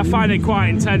 Yeah, I find it quite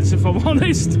intense if I'm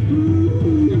honest.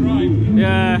 Good ride.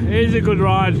 Yeah, it is a good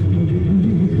ride.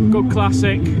 Good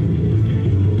classic.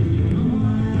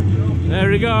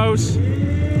 There he goes.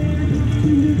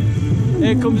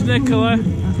 Here comes Nicola.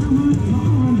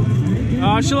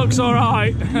 Oh, she looks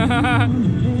alright.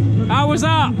 How was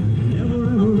that?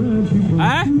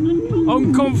 Eh?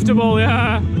 Uncomfortable,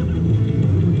 yeah.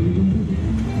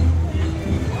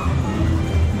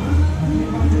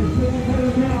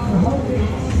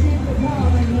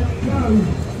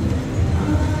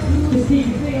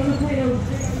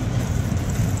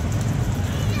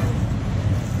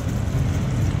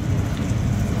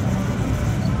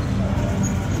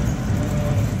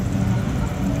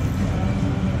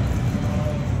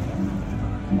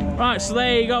 Right, so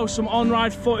there you go, some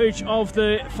on-ride footage of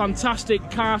the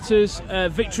fantastic Carter's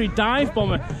Victory Dive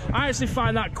Bomber. I actually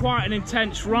find that quite an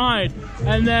intense ride,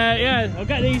 and yeah, I'll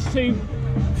get these two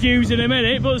views in a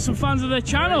minute, but there's some fans of their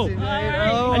channel.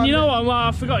 And you know what,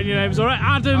 I've forgotten your names, alright?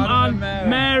 Adam and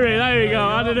Mary. There you go,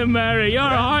 Adam and Mary. You're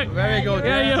alright? Very good.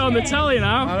 Yeah, you're on the telly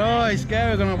now. I know, it's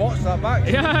scary, I'm going to watch that back.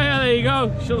 Yeah, there you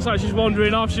go. She looks like she's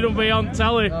wandering off, she don't be on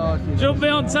telly. No, she don't be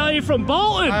on telly. You're from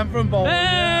Bolton? I'm from Bolton.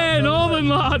 Hey, yeah, Northern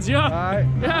lads, yeah. Right.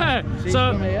 Yeah. She's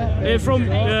So, from here. you're from,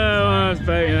 yeah,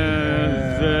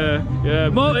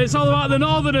 it's all about the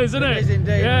Northerners, isn't it? It is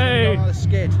indeed. Yay. Get on the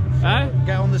skid. Eh?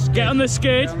 Get on the skid. Get on the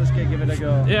skid. Get on the skid, give it a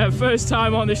go. Yeah, first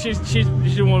time on this, she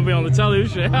didn't want to be on the telly,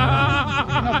 does she? She can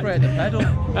operate the pedal.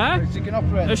 Eh? She can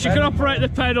operate the She pedal. can operate the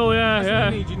pedal, yeah, yeah.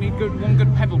 You need one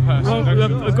good pedal person.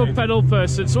 A good pedal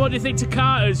person. So what do you think to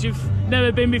Carter's? You've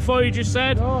never been before, you just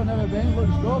said? No, never been.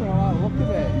 Looks good. I like the look of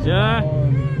it. Yeah.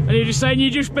 And you're just saying you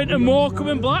just been to Morecambe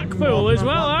and Blackpool as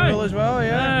well, eh? Blackpool as well,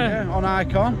 yeah. On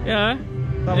Icon. Yeah.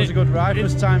 That was a good ride.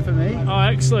 First time for me. Oh,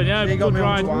 excellent, yeah. She got good me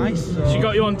ride. on twice. So. She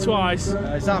got you on twice.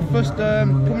 It's that first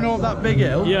coming over that big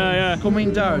hill. Yeah, yeah.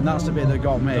 Coming down, that's the bit that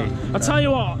got me. I tell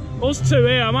you what, us two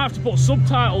here, I might have to put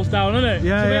subtitles down, innit?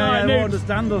 Yeah, it's they won't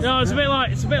understand us. No, it's a bit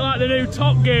like the new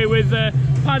Top Gear with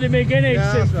Paddy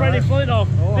McGuinness and Freddie Flintoff.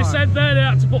 They said there they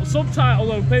had to put subtitles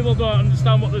on. People don't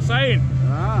understand what they're saying.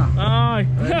 Aye.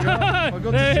 Well,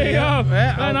 good there to see you go.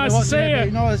 Yeah, nice to see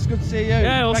you. No, it's good to see you.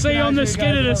 Yeah, we'll see you on the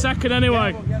skid in a second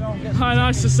anyway. Hi,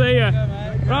 nice to see you.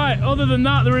 Right, other than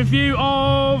that, the review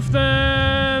of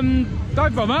the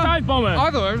Dive Bomber? Dive Bomber.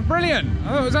 I thought it was brilliant. I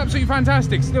thought it was absolutely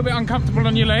fantastic. Still a bit uncomfortable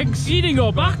on your legs. You didn't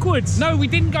go backwards. No, we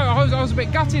didn't go. I was a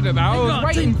bit gutted at that. I was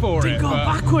waiting for it. Didn't go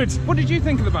backwards. What did you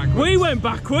think of the backwards? We went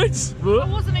backwards. I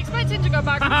wasn't expecting to go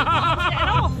backwards. I was getting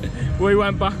off. We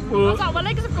went I was backwards. like, my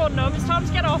legs have gone numb, it's time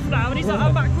to get off now. And he's like,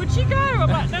 oh, backwards you go. I'm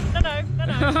like,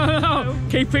 no.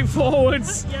 Keep it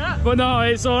forwards. Yeah. But no,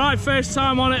 it's alright. First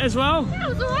time on it as well. Yeah, it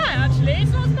was alright actually.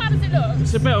 It's not as bad as it looks.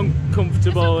 It's a bit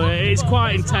uncomfortable. It's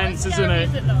quite It's not intense, as isn't scary it?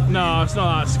 as it looks. No, it's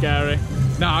not that scary.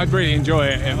 No, I'd really enjoy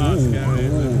it.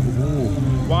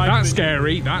 That's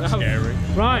scary. That's scary.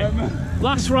 Right,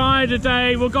 last ride of the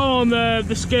day. We'll go on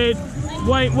the skid.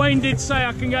 Wayne did say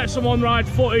I can get some on-ride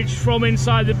footage from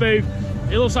inside the booth.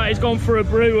 It looks like he's gone for a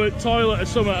brew at toilet or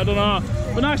something, I don't know.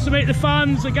 But nice to meet the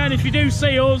fans. Again, if you do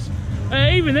see us,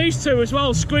 even these two as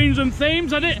well, Screens and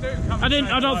Themes. I don't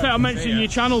think I mentioned your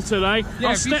channel today.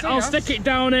 Yeah, I'll stick it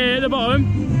down here at the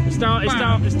bottom. It's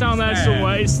down there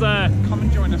somewhere. It's there. Come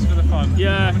and join us for the fun.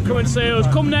 Yeah, come and see us.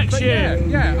 Come next year.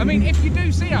 Yeah. I mean, if you do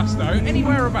see us though,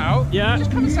 anywhere about,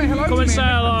 just come and say hello to me. Come and say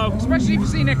hello. Especially if you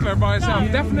see Nicola by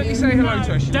herself, definitely say hello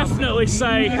to her. Definitely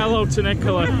say hello to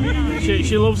Nicola.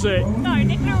 She loves it. No,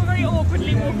 Nicola will very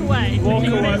awkwardly walk away. Walk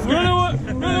away. Run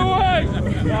away!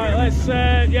 Right, let's,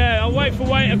 I'll wait for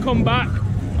Wayne to come back.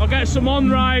 I'll get some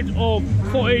on-ride or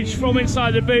footage from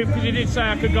inside the booth because he did say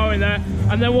I could go in there,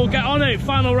 and then we'll get on it.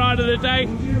 Final ride of the day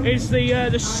is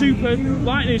the Super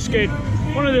Lightning Skid.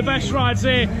 One of the best rides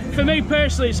here. For me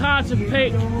personally, it's hard to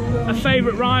pick a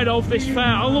favourite ride of this fair.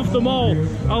 I love them all.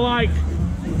 I like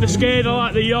the skid, I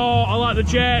like the yacht, I like the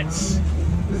jets.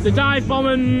 The dive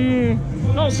bombing,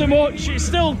 not so much. It's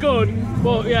still good,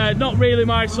 but yeah, not really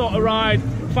my sort of ride.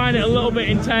 Find it a little bit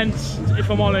intense, if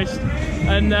I'm honest.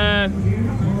 And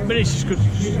mean, it's just good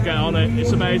to get on it.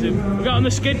 It's amazing. We got on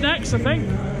the skid next, I think.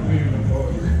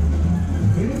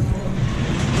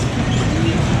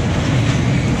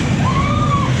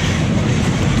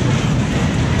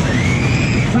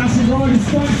 Massive riders,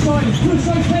 spikes, push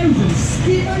those pedals and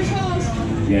skid those cars.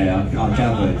 Yeah, I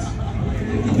gathered.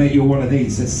 I bet you're one of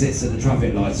these that sits at the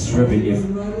traffic lights rubbing your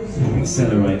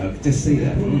accelerator. Just see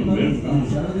that.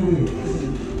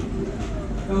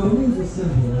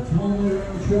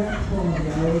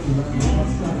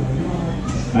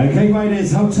 Okay,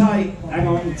 riders, hold tight. Hang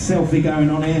on, selfie going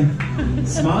on here.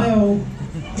 Smile.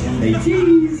 Hey,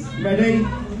 cheese. Ready?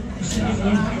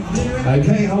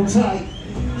 Okay, hold tight.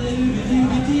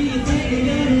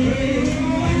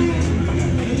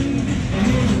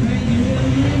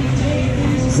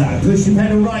 So push the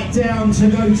pedal right down to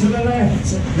go to the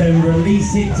left, then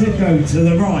release it to go to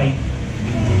the right.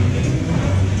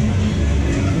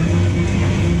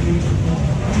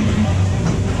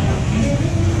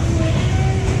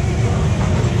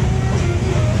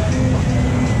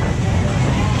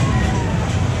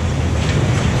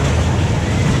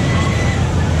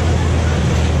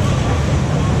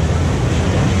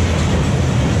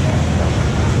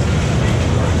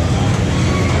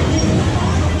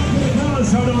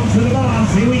 Hold on to the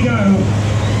bars, here we go.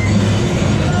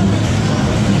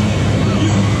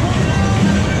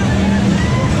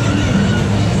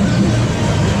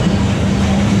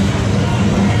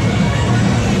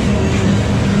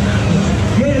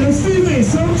 Yeah, let's do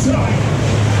this, hold tight.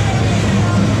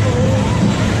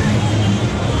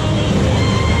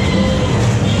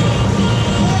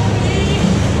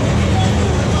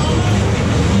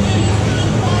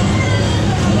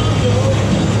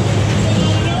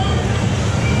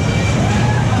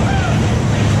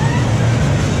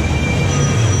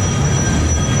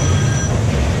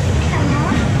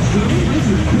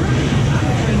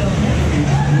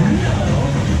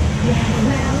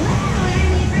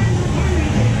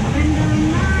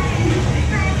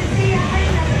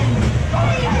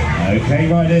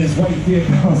 Okay, riders, wait for your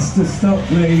cars to stop,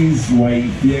 please. Wait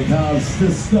for your cars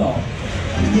to stop.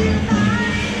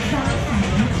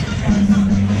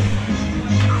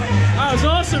 That was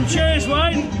awesome. Cheers,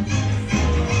 Wayne.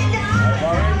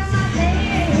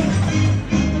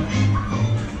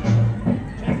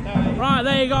 Right,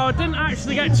 there you go. I didn't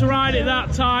actually get to ride it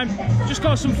that time. Just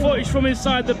got some footage from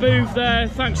inside the booth there.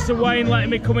 Thanks to Wayne letting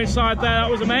me come inside there. That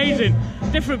was amazing.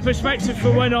 Different perspective for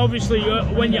when, obviously,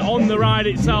 when you're on the ride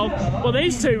itself. Well,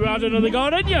 these two had another go,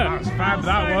 didn't you? That's fab,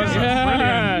 that was.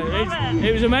 Yeah,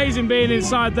 it was amazing being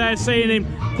inside there, seeing him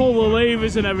pull the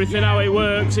levers and everything, how it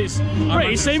works. It's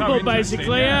pretty simple, so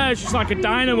basically. Yeah, it's just like a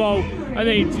dynamo, and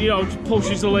he, just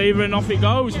pushes the lever and off it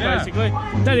goes, basically.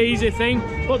 Dead easy thing.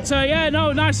 But yeah,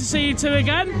 no, nice to see you two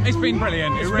again. It's been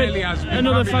brilliant. It really has been.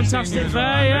 Another fantastic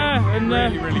fair, yeah. And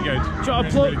really good. Do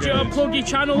you want to plug your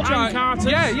channel and Carter's?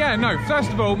 Yeah, no.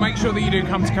 First of all, make sure that you do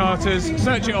come to Carter's.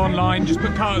 Search it online. Just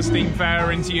put Carter's Steam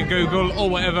Fair into your Google or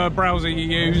whatever browser you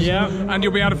use, and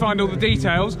you'll be able to find all the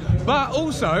details. But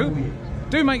also,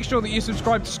 do make sure that you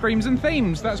subscribe to Screams and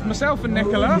Themes. That's myself and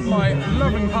Nicola, my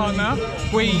loving partner.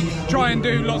 We try and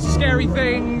do lots of scary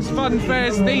things, fun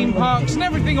fairs, theme parks, and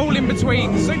everything all in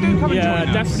between. So do come and join us.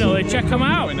 Yeah, definitely. Check them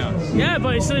out. Yeah,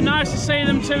 but it's nice to see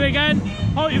them two again.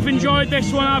 Hope you've enjoyed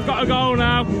this one. I've got to go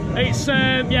now. It's,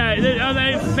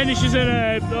 it finishes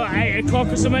at 8 o'clock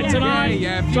or something tonight.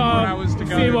 Yeah, a few more hours to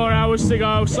go. A few more hours to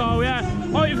go. So, yeah,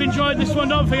 hope you've enjoyed this one.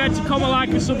 Don't forget to comment, like,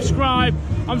 and subscribe.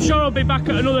 I'm sure I'll be back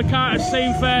at another Carter's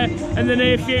Steam Fair in the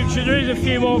near future. There is a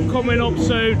few more coming up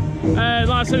soon. Like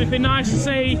I said, it's been nice to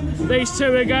see these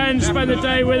two again, spend the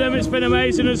day with them. It's been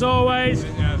amazing as always.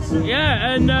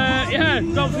 Yeah, and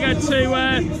don't forget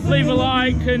to leave a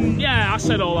like, and I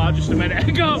said all that just a minute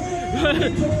ago.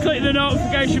 Click the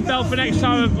notification bell for next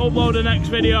time I upload the next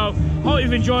video. Hope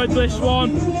you've enjoyed this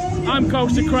one. I'm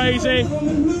Coaster Crazy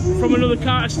from another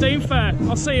Carter's Steam Fair.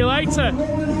 I'll see you later.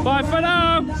 Bye for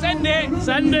now. Send it.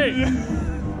 Send it.